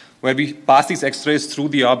objects, where we pass these X-rays through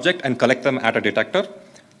the object and collect them at a detector.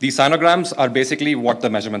 These sonograms are basically what the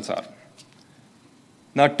measurements are.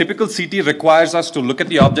 Now, typical CT requires us to look at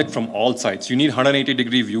the object from all sides. You need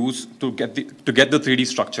 180-degree views to get the 3D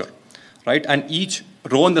structure, right? And each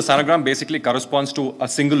row in the sonogram basically corresponds to a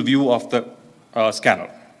single view of the scanner.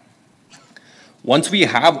 Once we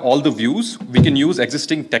have all the views, we can use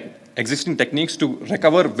existing techniques to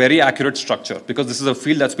recover very accurate structure, because this is a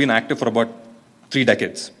field that's been active for about 3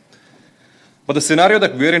 decades. But the scenario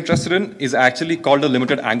that we're interested in is actually called a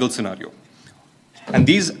limited angle scenario. And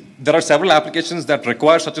there are several applications that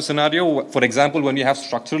require such a scenario. For example, when you have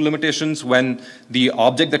structural limitations, when the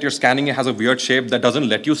object that you're scanning has a weird shape that doesn't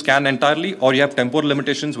let you scan entirely, or you have temporal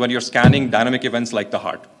limitations when you're scanning dynamic events like the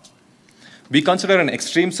heart. We consider an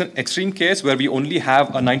extreme case where we only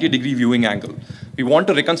have a 90-degree viewing angle. We want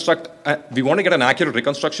to get an accurate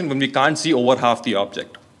reconstruction when we can't see over half the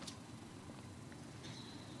object.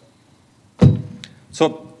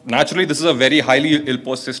 So naturally, this is a very highly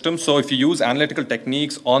ill-posed system. So if you use analytical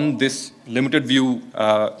techniques on this limited view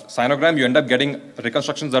sinogram, you end up getting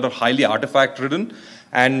reconstructions that are highly artifact-ridden,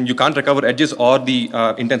 and you can't recover edges or the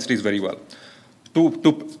intensities very well.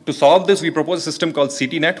 To solve this, we propose a system called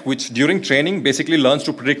CTNet, which during training basically learns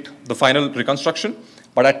to predict the final reconstruction.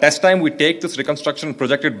 But at test time, we take this reconstruction and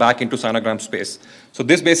project it back into sinogram space. So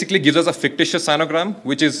this basically gives us a fictitious sinogram,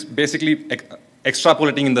 which is basically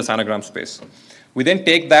extrapolating in the sinogram space. We then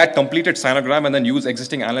take that completed sinogram and then use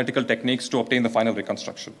existing analytical techniques to obtain the final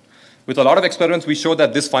reconstruction. With a lot of experiments, we show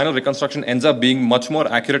that this final reconstruction ends up being much more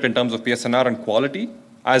accurate in terms of PSNR and quality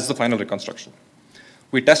as the final reconstruction.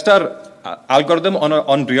 We test our algorithm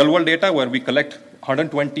on real-world data, where we collect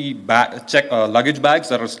 120 luggage bags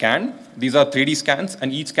that are scanned. These are 3D scans,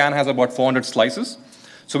 and each scan has about 400 slices.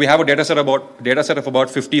 So we have a data set of about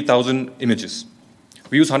 50,000 images.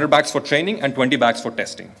 We use 100 bags for training and 20 bags for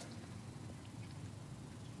testing.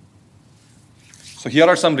 So here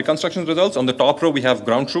are some reconstruction results. On the top row, we have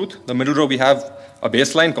ground truth. The middle row, we have a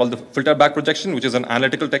baseline called the filter back projection, which is an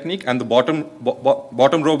analytical technique. And the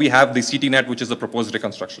bottom row, we have the CTNet, which is the proposed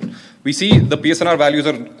reconstruction. We see the PSNR values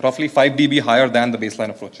are roughly 5 dB higher than the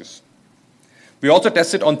baseline approaches. We also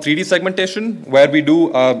test it on 3D segmentation, where we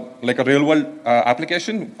do like a real-world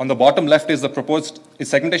application. On the bottom left is the proposed is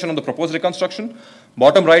segmentation on the proposed reconstruction.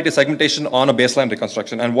 Bottom right is segmentation on a baseline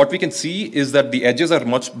reconstruction. And what we can see is that the edges are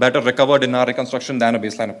much better recovered in our reconstruction than a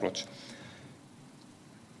baseline approach.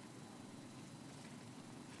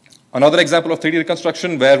 Another example of 3D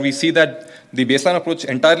reconstruction where we see that the baseline approach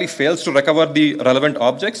entirely fails to recover the relevant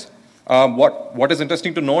objects. What is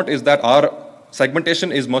interesting to note is that our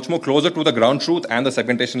segmentation is much more closer to the ground truth and the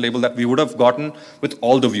segmentation label that we would have gotten with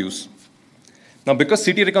all the views. Now, because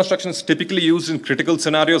CT reconstruction is typically used in critical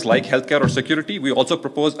scenarios like healthcare or security, we also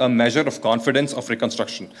propose a measure of confidence of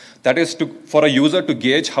reconstruction. That is for a user to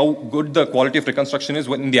gauge how good the quality of reconstruction is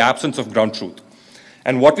in the absence of ground truth.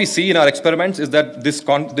 And what we see in our experiments is that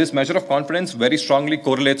this measure of confidence very strongly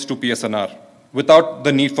correlates to PSNR without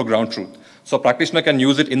the need for ground truth. So a practitioner can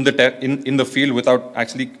use it in the field without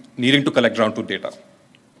actually needing to collect ground truth data.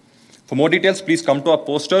 For more details, please come to our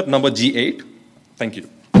poster number G8. Thank you.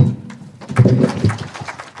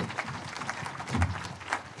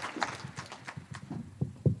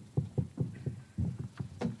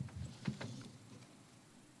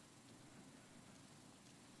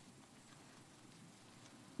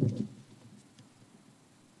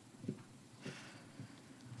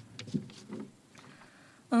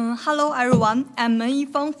 Hello everyone, I'm Men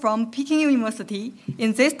Yifeng from Peking University.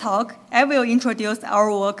 In this talk, I will introduce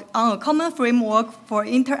our work on a common framework for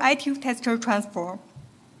interactive texture transfer.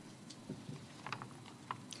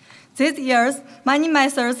 These years, many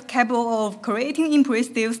methods capable of creating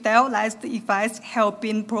impressive stylized effects have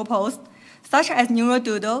been proposed, such as neural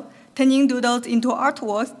doodle, turning doodles into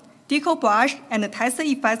artworks, decoupage, and tensor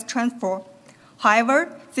effects transfer.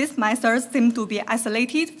 However, these methods seem to be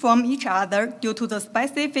isolated from each other due to the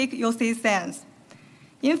specific usage sense.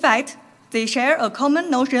 In fact, they share a common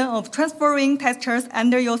notion of transferring textures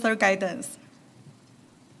under user guidance.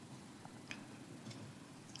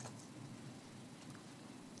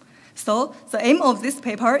 So, the aim of this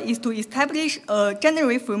paper is to establish a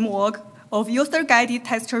general framework of user-guided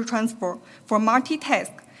texture transfer for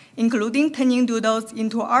multitask, including turning doodles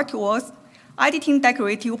into artworks, editing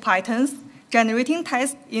decorative patterns, generating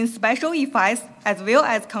text in special effects, as well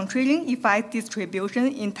as controlling effect distribution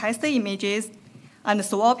in text images, and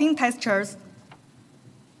swapping textures.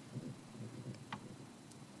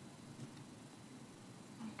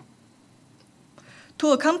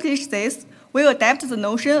 To accomplish this, we adapt the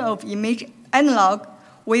notion of image analog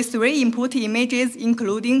with 3 input images,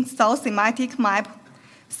 including source semantic map,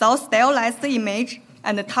 source stylized image,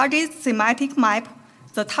 and the target semantic map.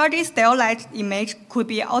 The target stylized image could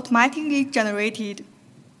be automatically generated.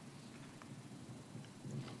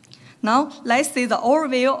 Now, let's see the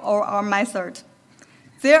overview of our method.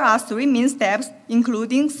 There are 3 main steps,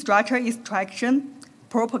 including structure extraction,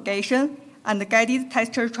 propagation, and guided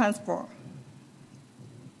texture transfer.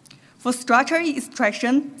 For structure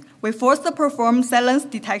extraction, we first perform silence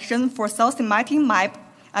detection for source semantic map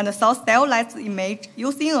and source stylized image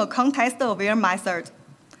using a context-aware method.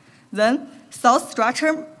 Then, source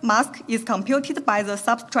structure mask is computed by the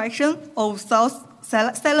subtraction of source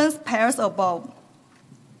silence pairs above.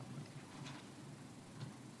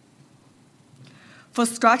 For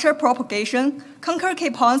structure propagation, conquer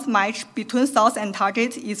key-points match between source and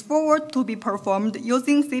target is forward to be performed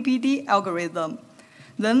using CPD algorithm.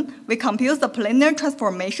 Then, we compute the planar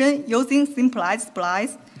transformation using simplified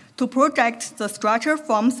splice to project the structure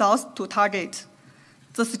from source to target.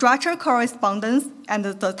 The structure correspondence and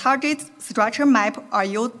the target structure map are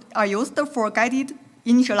used for guided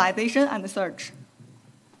initialization and search.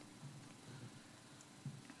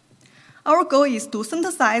 Our goal is to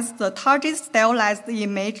synthesize the target stylized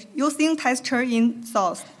image using texture in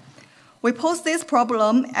source. We pose this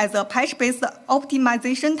problem as a patch-based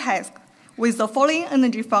optimization task with the following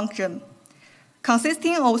energy function,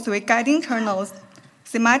 consisting of 3 guiding channels: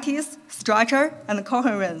 semantics, structure, and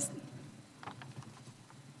coherence.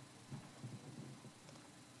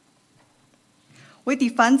 We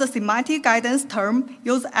define the semantic guidance term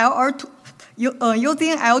using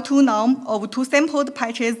L2 norm of 2 sampled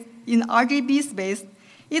patches in RGB space.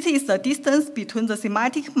 It is the distance between the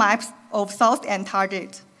semantic maps of source and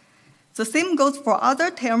target. The same goes for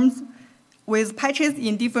other terms with patches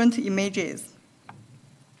in different images.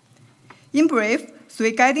 In brief,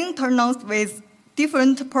 3 guiding channels with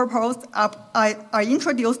different purpose are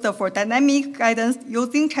introduced for dynamic guidance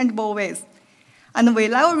using changeable ways. And we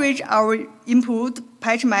leverage our input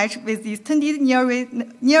patch match with extended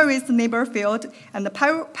nearest neighbor field and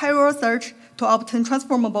parallel search to obtain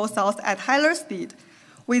transformable source at higher speed.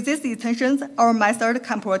 With these extensions, our method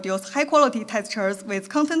can produce high-quality textures with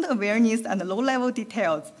content awareness and low-level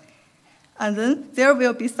details. And then there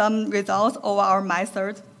will be some results of our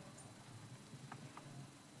method.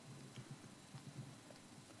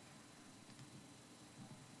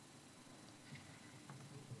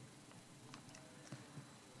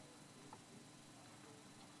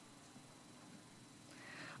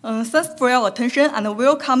 Thanks for your attention, and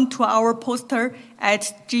welcome to our poster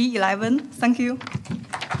at G11. Thank you.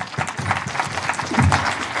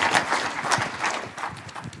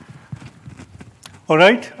 All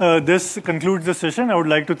right, this concludes the session. I would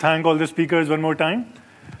like to thank all the speakers one more time.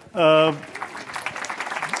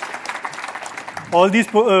 All these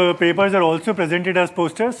papers are also presented as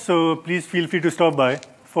posters, so please feel free to stop by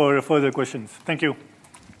for further questions. Thank you.